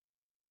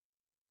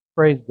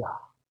 praise God.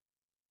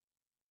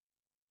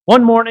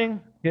 One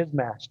morning, his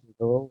master,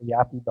 the little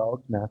yappy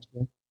dog's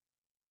master,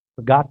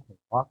 forgot to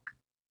lock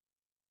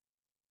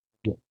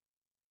the gate.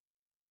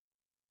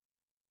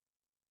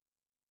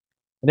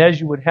 And as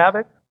you would have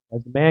it,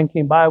 as the man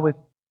came by with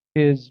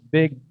his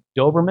big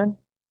Doberman,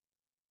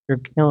 here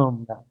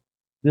came that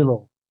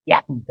little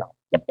yappy dog,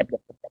 yep, yep,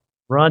 yep, yep,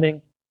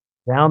 running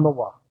down the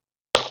walk,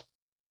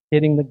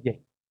 hitting the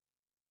gate.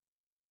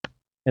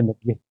 And the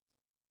gate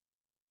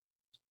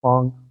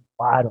swung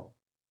wide open.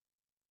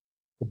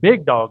 The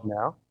big dog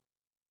now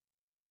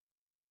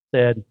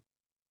said,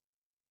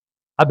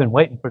 I've been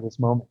waiting for this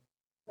moment.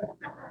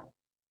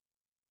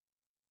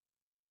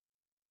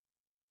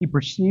 He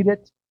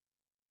proceeded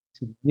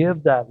to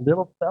give that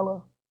little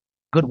fella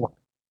good one.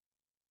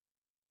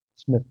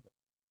 Smith.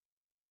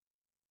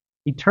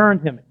 He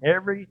turned him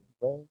every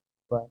way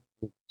but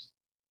loose.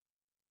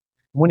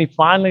 When he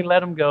finally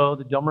let him go,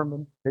 the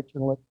gentleman pitcher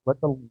let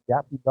the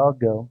yappy dog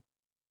go.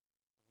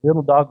 The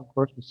little dog, of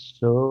course, was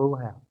so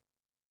happy.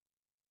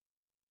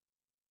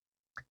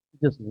 He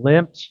just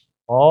limped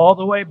all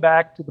the way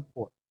back to the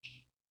porch.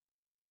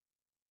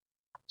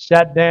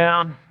 Sat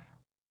down,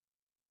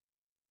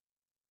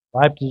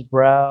 wiped his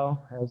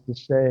brow, as to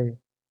say,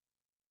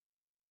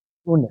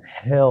 who in the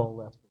hell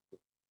left it?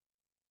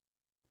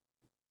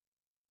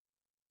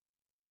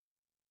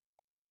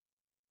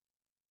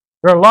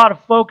 There are a lot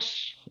of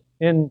folks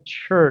in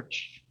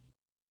church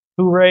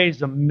who raise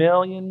 $1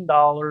 million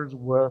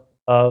worth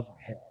of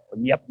hell.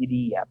 Yep,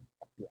 yep,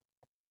 yep,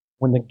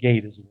 when the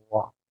gate is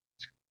locked.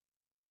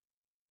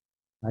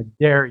 I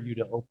dare you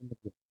to open the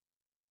gate.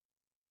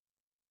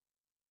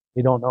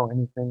 They don't know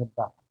anything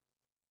about it.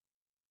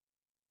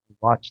 You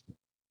watch them.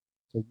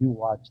 So you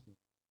watch them.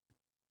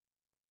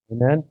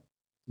 Amen?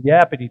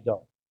 Yappity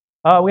dog.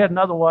 We had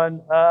another one.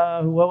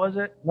 What was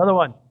it? Another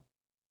one.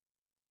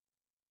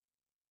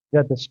 You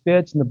got the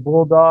Spitz and the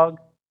Bulldog.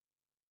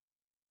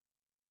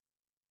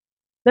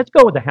 Let's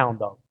go with the Hound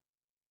Dog.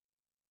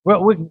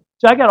 So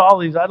I got all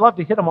these. I'd love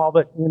to hit them all,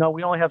 but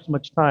we only have so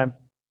much time.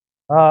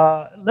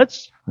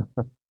 Let's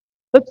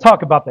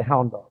talk about the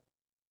Hound Dog.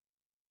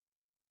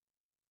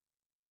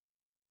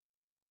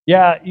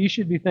 Yeah, you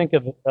should be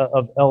thinking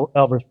of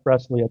Elvis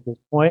Presley at this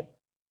point.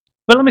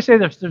 But let me say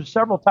there's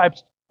several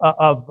types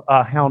of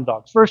hound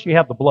dogs. First, you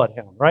have the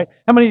bloodhound, right?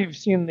 How many of you have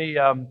seen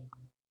the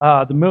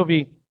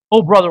movie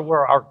 "Oh Brother,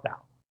 Where Art Thou"?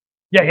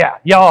 Yeah,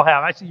 y'all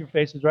have. I see your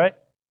faces, right?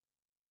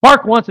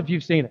 Bark once if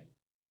you've seen it.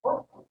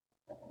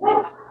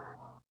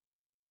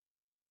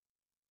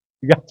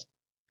 You got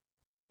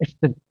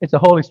it's the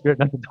Holy Spirit,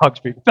 not the dog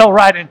spirit. Fell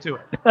right into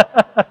it.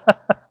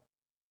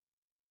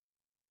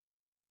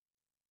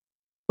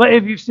 But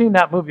if you've seen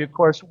that movie, of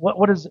course,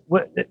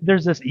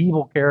 there's this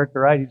evil character,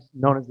 right? He's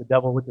known as the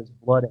devil with his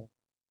bloodhound.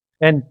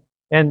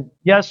 And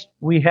yes,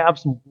 we have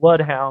some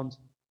bloodhounds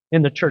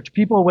in the church.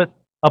 People with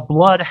a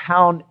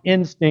bloodhound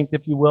instinct,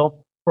 if you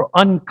will, for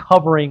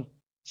uncovering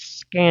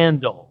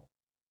scandal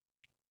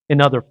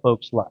in other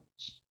folks'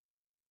 lives.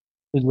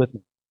 Who's with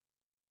me?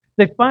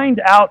 They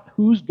find out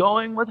who's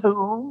going with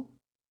whom,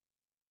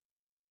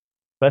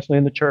 especially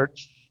in the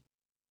church.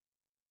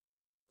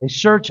 They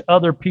search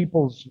other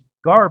people's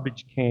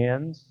garbage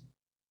cans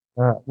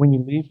when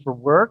you leave for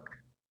work.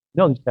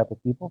 You know these type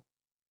of people.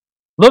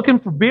 Looking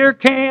for beer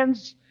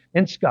cans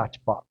and scotch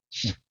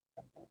bottles.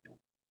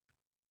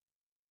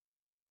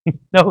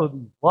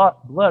 No,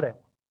 blood.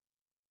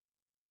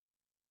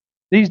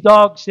 These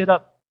dogs sit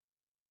up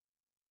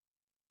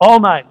all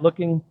night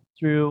looking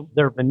through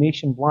their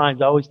Venetian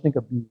blinds. I always think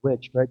of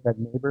Bewitched, right? That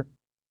neighbor.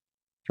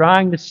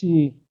 Trying to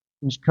see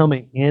who's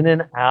coming in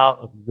and out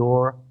of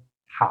your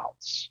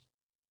house.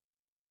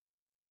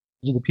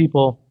 These are the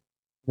people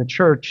in the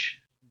church.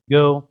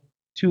 Go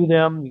to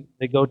them.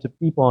 They go to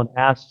people and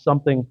ask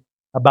something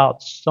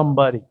about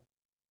somebody.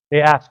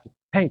 They ask,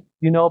 hey, do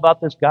you know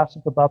about this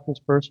gossip about this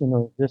person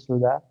or this or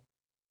that?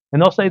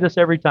 And they'll say this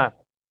every time.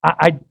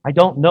 I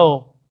don't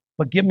know,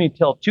 but give me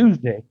till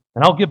Tuesday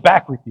and I'll get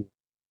back with you.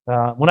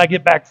 When I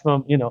get back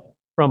from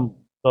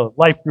the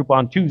life group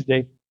on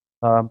Tuesday,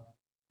 and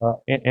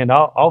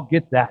I'll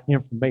get that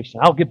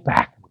information. I'll get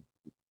back with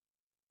you.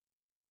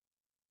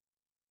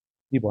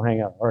 People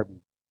hang out at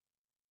Arby's.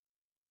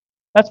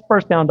 That's the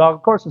first hound dog.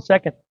 Of course, the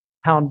second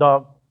hound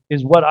dog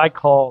is what I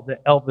call the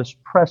Elvis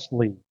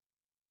Presley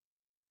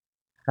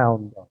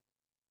hound dog.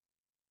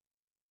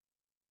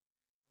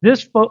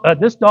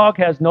 This dog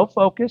has no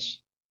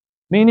focus,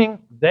 meaning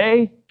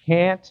they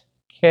can't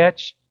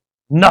catch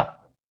nothing.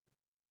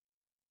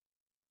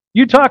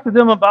 You talk to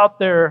them about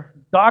their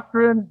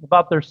doctrine,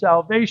 about their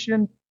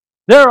salvation,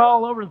 they're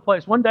all over the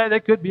place. One day they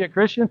could be a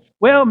Christian.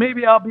 Well,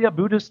 maybe I'll be a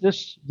Buddhist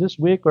this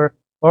week,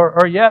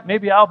 or yet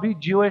maybe I'll be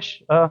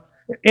Jewish.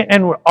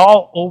 And we're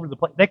all over the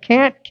place. They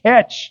can't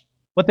catch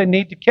what they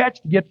need to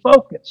catch to get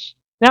focus.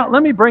 Now,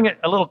 let me bring it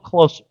a little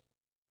closer.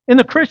 In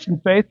the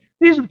Christian faith,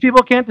 these are the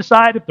people who can't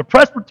decide if they're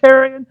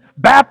Presbyterian,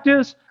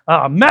 Baptist,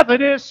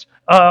 Methodist,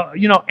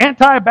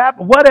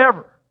 anti-Baptist,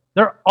 whatever.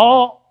 They're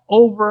all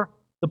over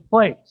the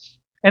place.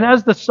 And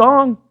as the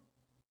song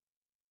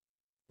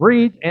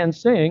reads and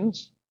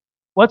sings,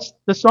 what's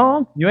the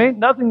song? You ain't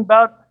nothing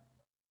but...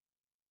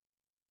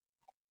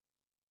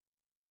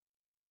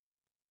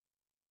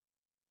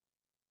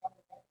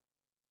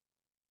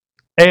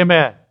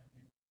 Amen.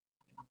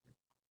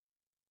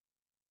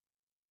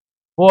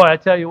 Boy, I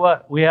tell you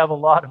what, we have a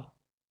lot of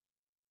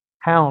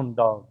hound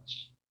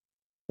dogs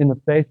in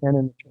the faith and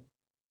in the church.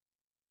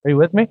 Are you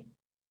with me?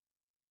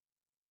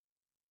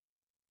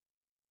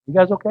 You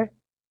guys okay?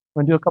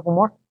 Want to do a couple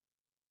more?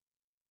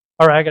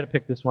 All right, I got to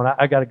pick this one.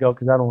 I got to go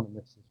because I don't want to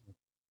miss this one.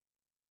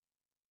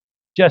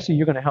 Jesse,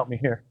 you're going to help me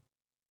here.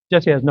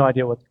 Jesse has no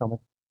idea what's coming.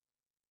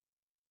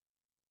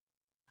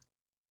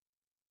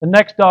 The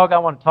next dog I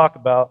want to talk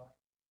about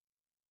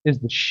is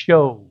the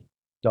show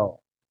dog.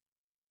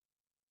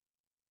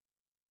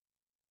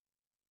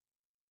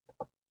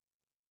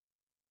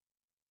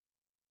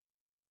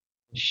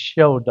 The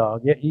show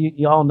dog.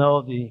 You all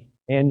know the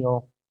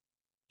annual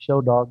show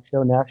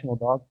National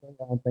Dog Day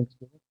on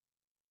Thanksgiving.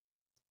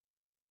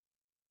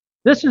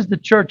 This is the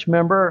church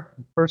member,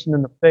 person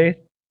in the faith.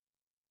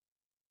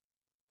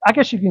 I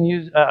guess you can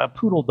use a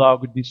poodle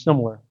dog would be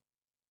similar.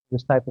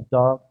 This type of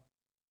dog.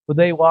 Would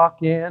they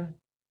walk in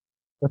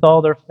with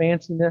all their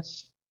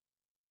fanciness,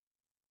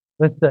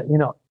 with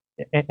the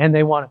and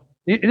they want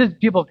to. It is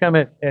people come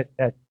at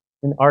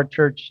in our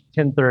church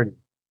 10:30.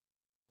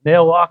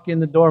 They'll walk in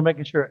the door,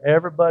 making sure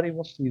everybody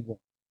will see them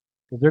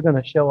because they're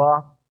going to show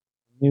off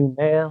new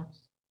nails,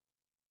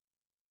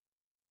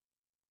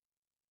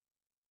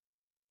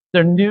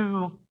 their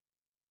new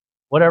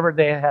whatever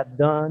they had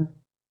done.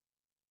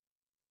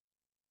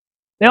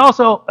 They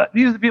also,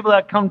 these are the people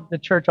that come to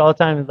church all the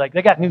time. It's like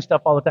they got new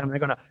stuff all the time. And they're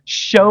going to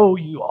show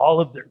you all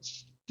of their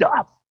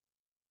stuff.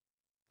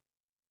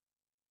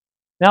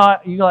 Now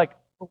you're like,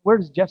 where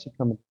does Jesse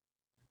come in?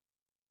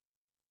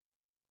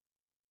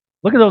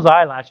 Look at those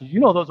eyelashes. You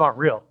know those aren't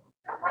real.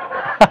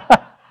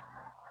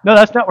 No,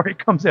 that's not where he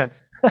comes in.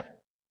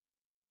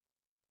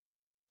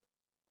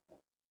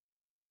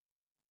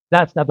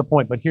 That's not the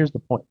point, but here's the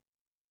point.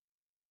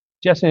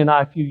 Jesse and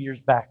I, a few years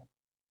back,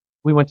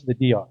 we went to the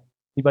DR.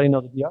 Anybody know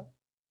the DR?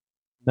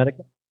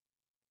 Medica?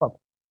 Oh.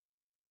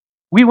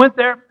 We went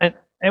there, and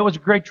it was a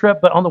great trip,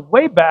 but on the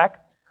way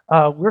back,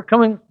 we're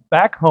coming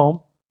back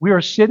home. We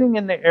were sitting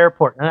in the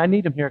airport, and I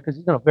need him here because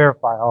he's going to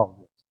verify all of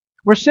this.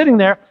 We're sitting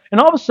there,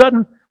 and all of a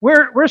sudden,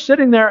 we're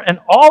sitting there, and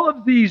all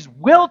of these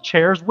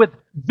wheelchairs with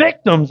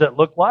victims, it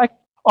looked like,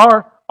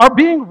 are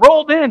being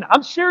rolled in.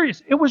 I'm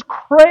serious. It was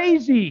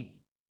crazy.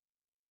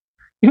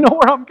 You know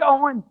where I'm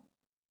going?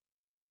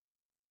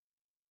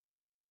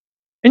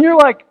 And you're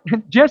like,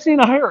 Jesse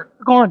and I are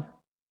going,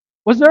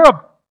 was there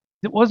a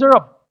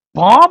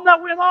bomb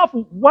that went off?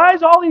 Why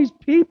is all these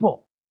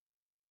people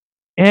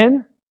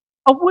in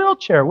a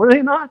wheelchair? Were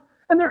they not?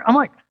 And I'm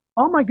like,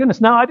 oh my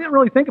goodness. Now I didn't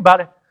really think about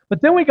it,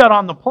 but then we got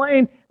on the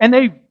plane and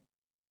they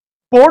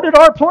boarded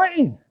our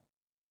plane.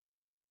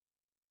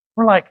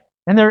 We're like,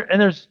 and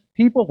there's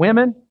people,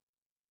 women,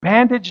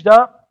 bandaged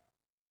up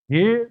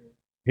here,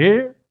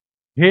 here,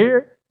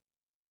 here.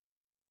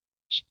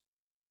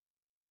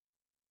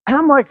 And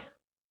I'm like,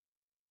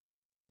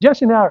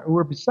 Jesse and I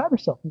were beside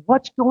ourselves.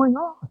 What's going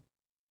on?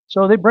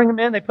 So they bring them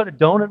in. They put a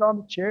donut on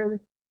the chair.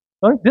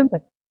 Didn't they?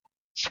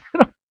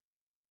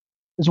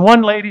 There's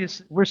one lady.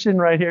 We're sitting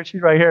right here.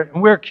 She's right here,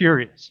 and we're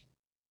curious.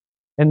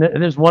 And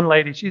there's one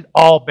lady. She's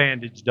all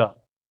bandaged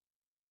up.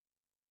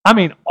 I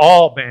mean,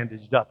 all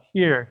bandaged up.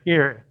 Here,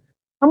 here.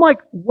 I'm like,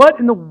 what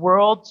in the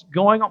world's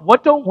going on?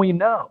 What don't we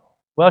know?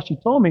 Well, she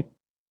told me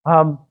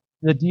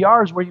the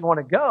DR is where you want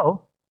to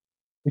go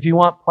if you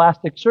want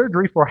plastic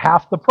surgery for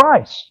half the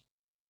price.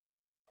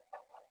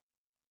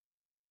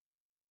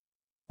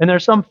 And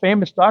there's some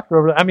famous doctor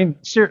over there. I mean,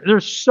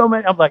 there's so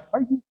many. I'm like,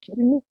 are you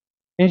kidding me?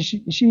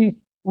 And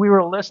we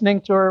were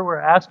listening to her.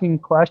 We're asking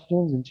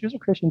questions, and she was a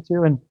Christian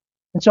too. And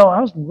so I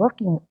was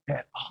looking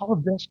at all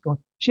of this going.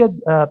 She had,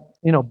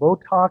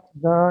 Botox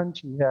done.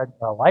 She had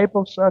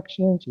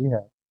liposuction. She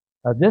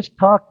had this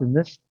tucked and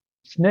this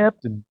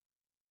snipped,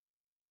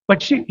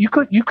 but you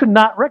could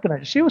not recognize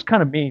her. She was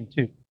kind of mean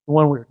too, the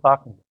one we were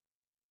talking to.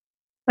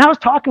 And I was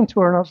talking to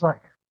her, and I was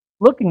like,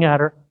 looking at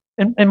her.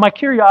 And my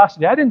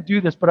curiosity, I didn't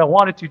do this, but I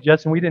wanted to,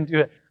 Jess, and we didn't do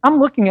it.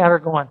 I'm looking at her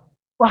going,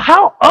 well,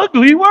 how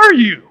ugly were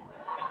you?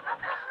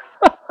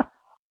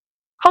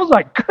 I was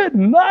like, good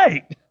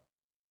night.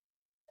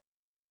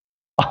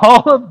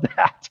 All of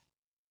that.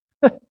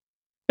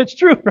 It's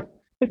true.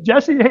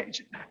 Jesse,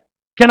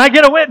 can I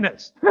get a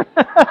witness?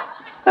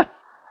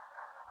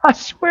 I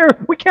swear,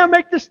 we can't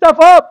make this stuff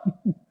up.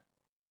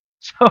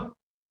 So,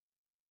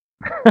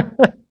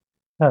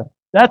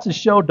 that's a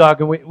show dog,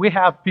 and we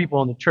have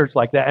people in the church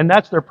like that, and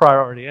that's their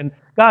priority. And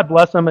God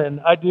bless them, and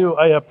I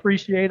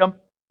appreciate them.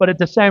 But at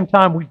the same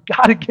time, we've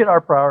got to get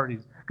our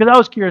priorities. Because I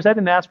was curious, I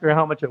didn't ask her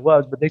how much it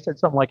was, but they said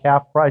something like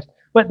half price.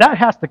 But that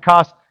has to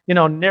cost,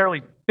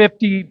 nearly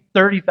 50,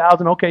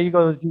 30,000. Okay, you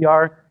go to the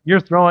DR, you're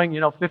throwing,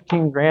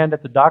 15 grand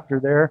at the doctor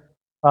there.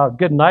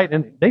 Good night.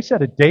 And they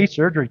said a day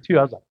surgery too.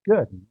 I was like,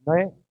 good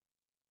night.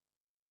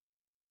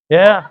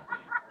 Yeah.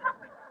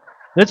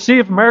 Let's see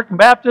if American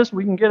Baptists,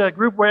 we can get a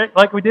group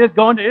like we did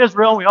going to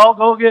Israel,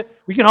 and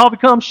we can all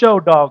become show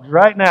dogs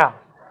right now.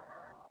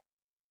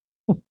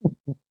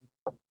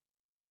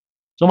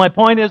 So my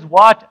point is,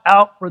 watch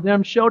out for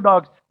them show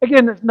dogs.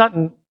 Again, there's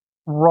nothing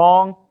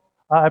wrong.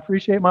 I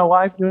appreciate my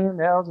wife doing her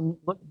nails,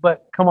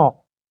 but come on.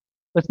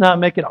 Let's not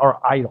make it our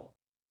idol.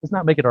 Let's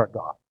not make it our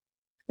God.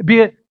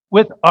 Be it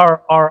with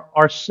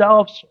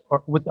ourselves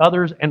or with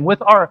others and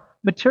with our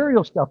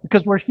material stuff,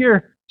 because we're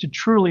here to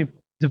truly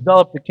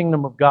develop the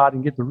kingdom of God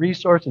and get the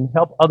resource and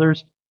help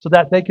others so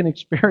that they can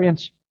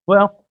experience,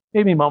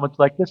 maybe moments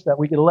like this that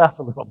we can laugh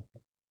a little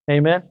bit.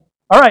 Amen?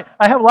 All right,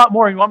 I have a lot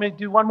more. You want me to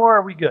do one more, or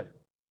are we good?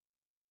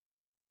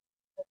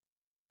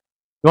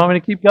 You want me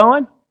to keep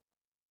going?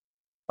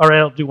 All right,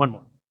 I'll do one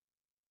more.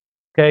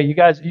 Okay, you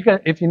guys,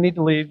 if you need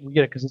to leave, we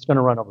get it because it's going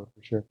to run over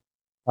for sure.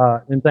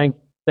 And thank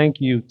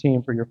you,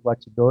 team, for your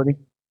flexibility.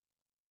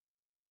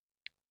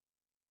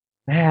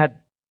 Man,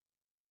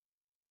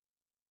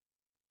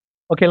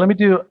 Okay, let me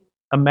do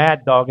a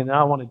mad dog, and then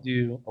I want to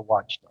do a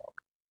watchdog.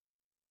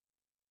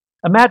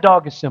 A mad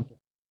dog is simple.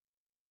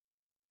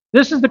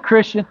 This is the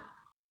Christian.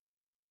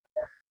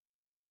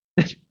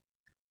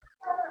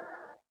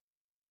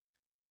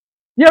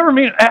 You ever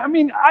mean,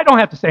 I don't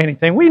have to say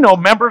anything. We know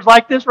members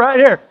like this right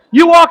here.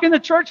 You walk in the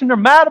church and they're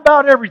mad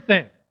about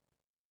everything.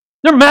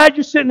 They're mad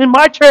you're sitting in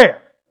my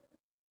chair.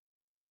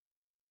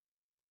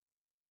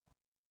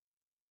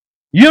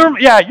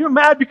 You're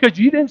mad because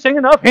you didn't sing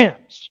enough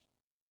hymns.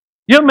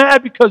 You're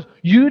mad because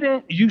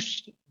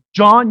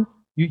John,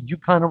 you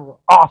kind of were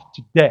off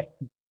today.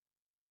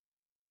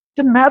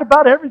 You're mad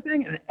about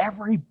everything and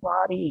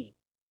everybody.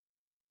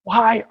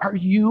 Why are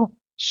you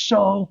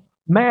so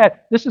mad?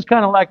 This is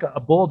kind of like a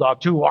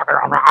bulldog, too, walking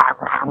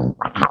around.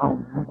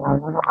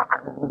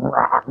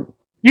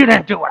 You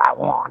didn't do what I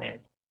wanted.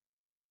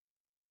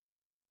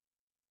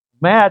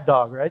 Mad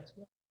dog, right?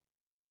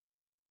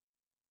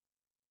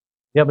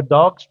 You have a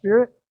dog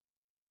spirit?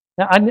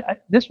 Now,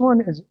 this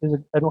one is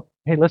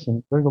hey,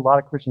 listen, there's a lot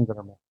of Christians that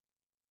are mad.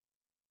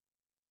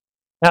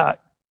 Now,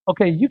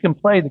 okay, you can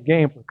play the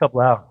game for a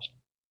couple hours.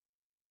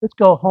 Let's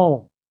go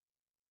home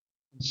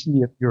and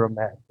see if you're a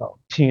mad dog.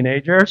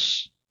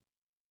 Teenagers,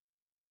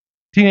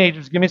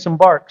 give me some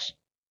barks.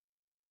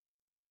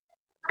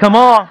 Come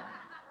on.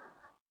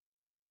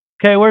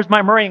 Okay, where's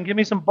my Marine? Give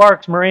me some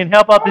barks, Marine.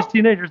 Help out these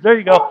teenagers. There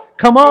you go.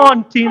 Come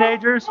on,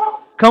 teenagers.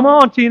 Come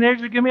on,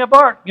 teenagers. Give me a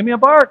bark. Give me a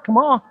bark. Come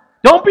on.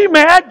 Don't be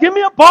mad. Give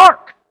me a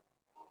bark.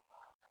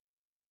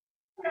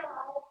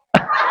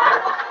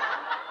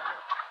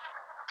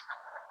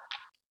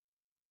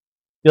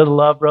 Feel the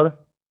love, brother?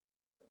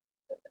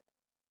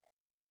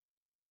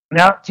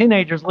 Now,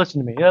 teenagers,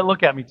 listen to me. Yeah,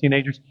 look at me,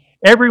 teenagers.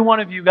 Every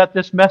one of you got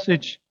this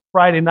message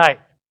Friday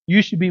night.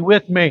 You should be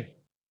with me.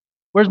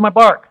 Where's my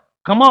bark?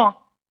 Come on.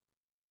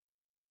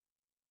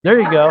 There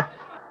you go.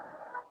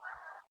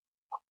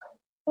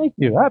 Thank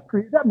you.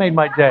 That made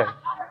my day.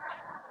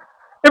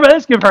 Everybody,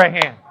 let's give her a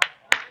hand.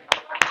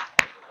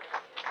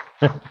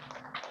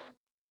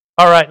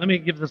 All right, let me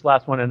give this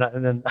last one and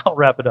then I'll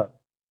wrap it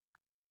up.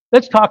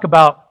 Let's talk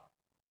about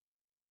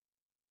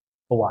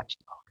a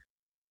watchdog.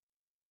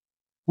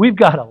 We've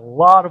got a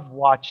lot of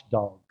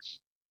watchdogs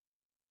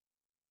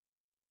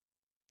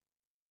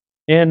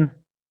in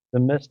the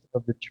midst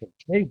of the church.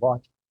 They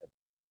watch. A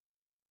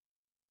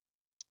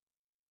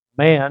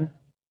man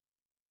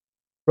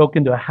broke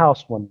into a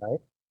house one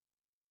night.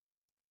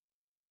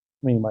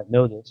 You might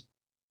know this.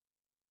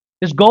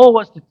 His goal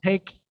was to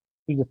take,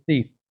 he was a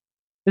thief.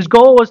 His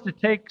goal was to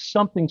take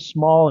something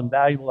small and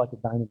valuable like a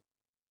diamond.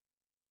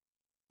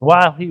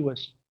 While he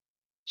was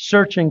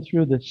searching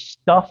through the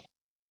stuff,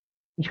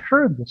 he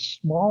heard the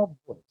small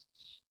voice.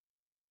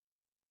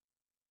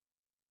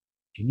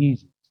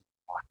 Jesus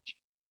watching.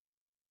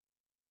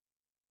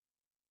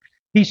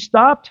 He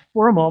stopped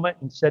for a moment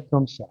and said to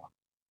himself,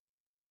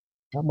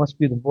 that must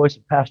be the voice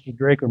of Pastor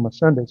Drake or my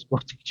Sunday school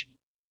teacher.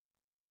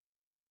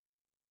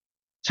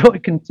 So he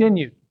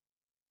continued.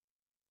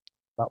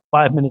 About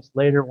 5 minutes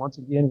later, once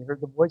again, he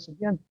heard the voice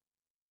again.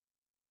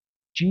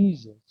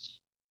 Jesus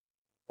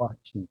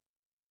watching.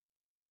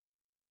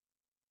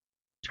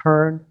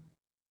 Turned.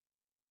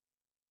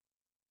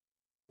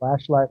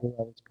 Flashlight where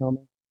I was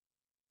coming.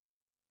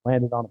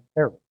 Landed on a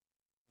parrot.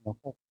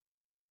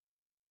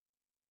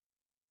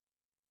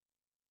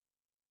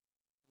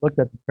 Looked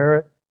at the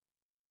parrot.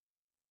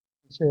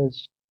 He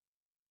says,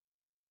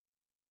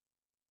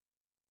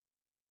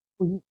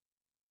 who are you?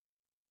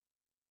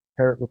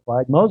 The parrot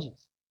replied,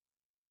 Moses.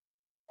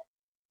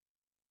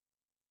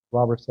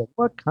 Robert said,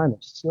 what kind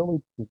of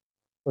silly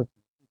person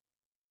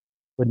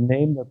would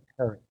name their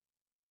parrot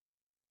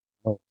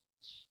Moses?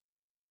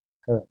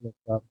 The parrot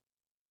looked up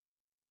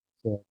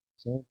and said,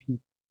 same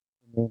people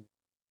who named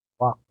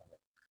rock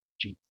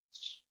Jesus.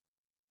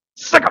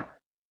 Sick 'em!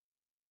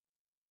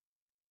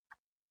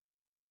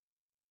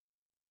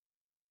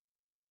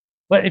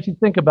 But if you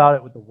think about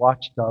it with the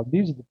watchdog,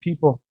 these are the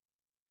people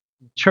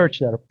in the church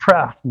that are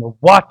proud and they're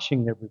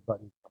watching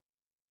everybody.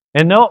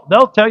 And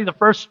they'll tell you the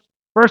first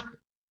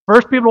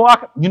people to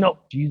walk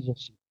up, Jesus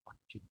is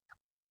watching.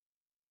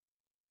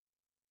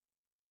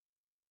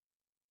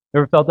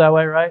 Ever felt that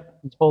way, right?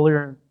 It's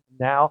holier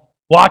now.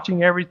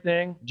 Watching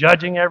everything,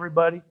 judging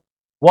everybody.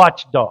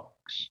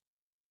 Watchdogs.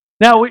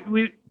 Now,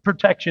 we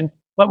protection,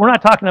 but we're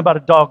not talking about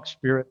a dog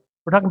spirit.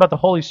 We're talking about the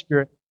Holy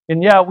Spirit.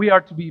 And yeah, we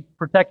are to be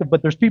protected,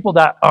 but there's people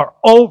that are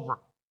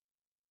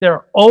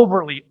they're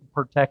overly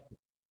protected.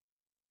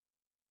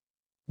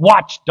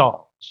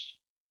 Watchdogs.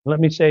 Let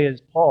me say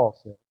as Paul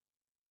said,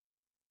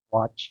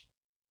 watch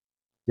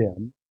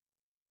them.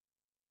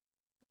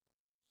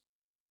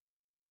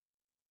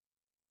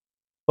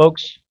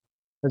 Folks,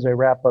 as I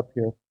wrap up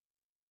here,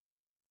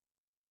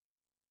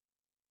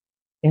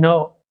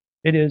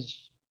 it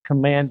is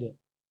commanded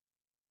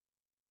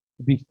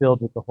to be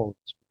filled with the Holy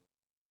Spirit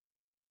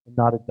and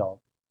not a dog.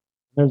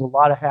 There's a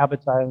lot of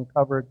habits I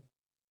uncovered,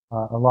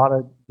 a lot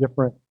of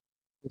different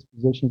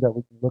dispositions that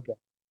we can look at.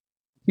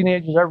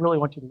 Teenagers, I really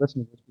want you to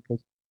listen to this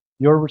because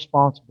you're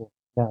responsible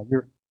now.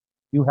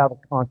 You have a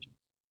conscience.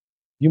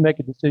 You make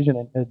a decision,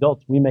 and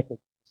adults, we make a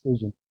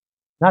decision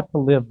not to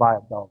live by a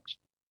dog's.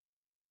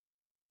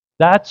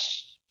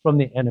 That's from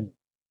the enemy.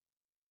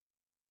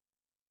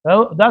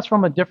 That's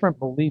from a different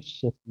belief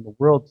system, the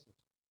world system.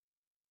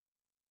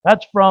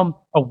 That's from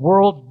a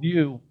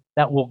worldview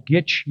that will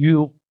get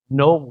you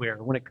nowhere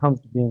when it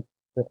comes to being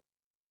fulfilled.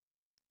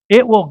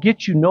 It will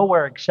get you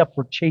nowhere except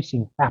for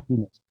chasing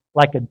happiness,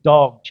 like a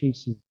dog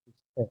chases his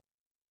tail.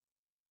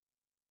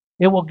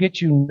 It will get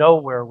you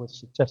nowhere with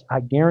success. I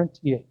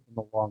guarantee it in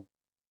the long run.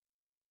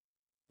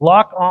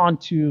 Lock on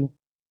to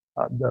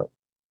the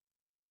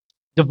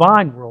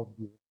divine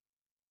worldview.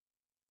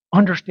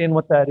 Understand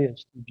what that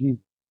is through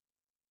Jesus,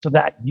 so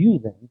that you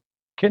then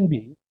can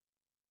be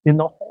in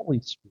the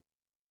Holy Spirit.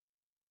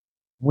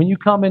 When you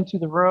come into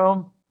the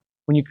room,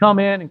 when you come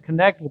in and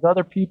connect with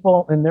other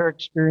people and their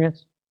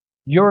experience,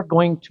 you're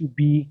going to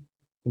be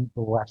a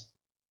blessing.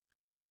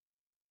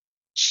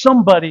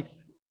 Somebody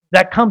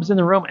that comes in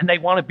the room and they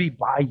want to be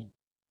by you,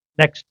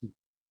 next to you,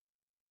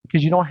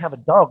 because you don't have a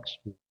dog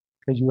spirit,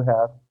 because you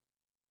have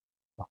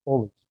the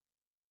Holy Spirit.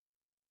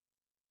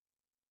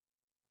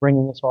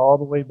 Bringing this all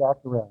the way back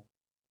around.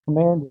 The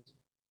command is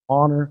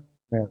honor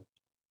marriage.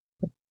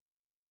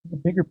 The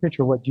bigger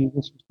picture of what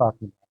Jesus was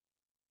talking about.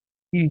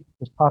 He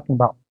was talking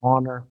about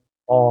honor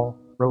all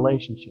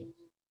relationships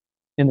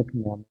in the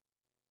commandment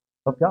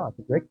of God,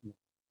 the great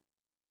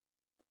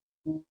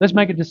commandment. Let's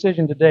make a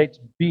decision today to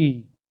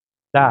be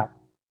that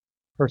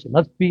person.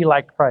 Let's be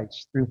like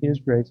Christ through His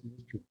grace and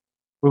His truth,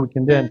 where we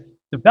can then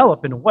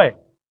develop in a way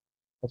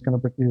that's going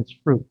to produce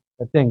fruit,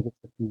 a thing that's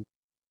the fruit,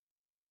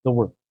 the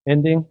work.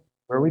 Ending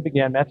where we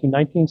began, Matthew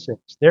 19:6.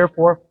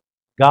 Therefore,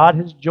 God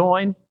has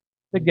joined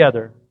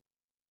together.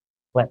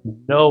 Let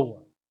no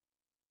one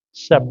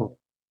separate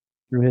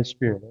through His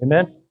Spirit.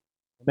 Amen?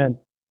 Amen.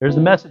 There's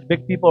the message.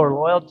 Big people are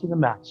loyal to the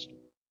master.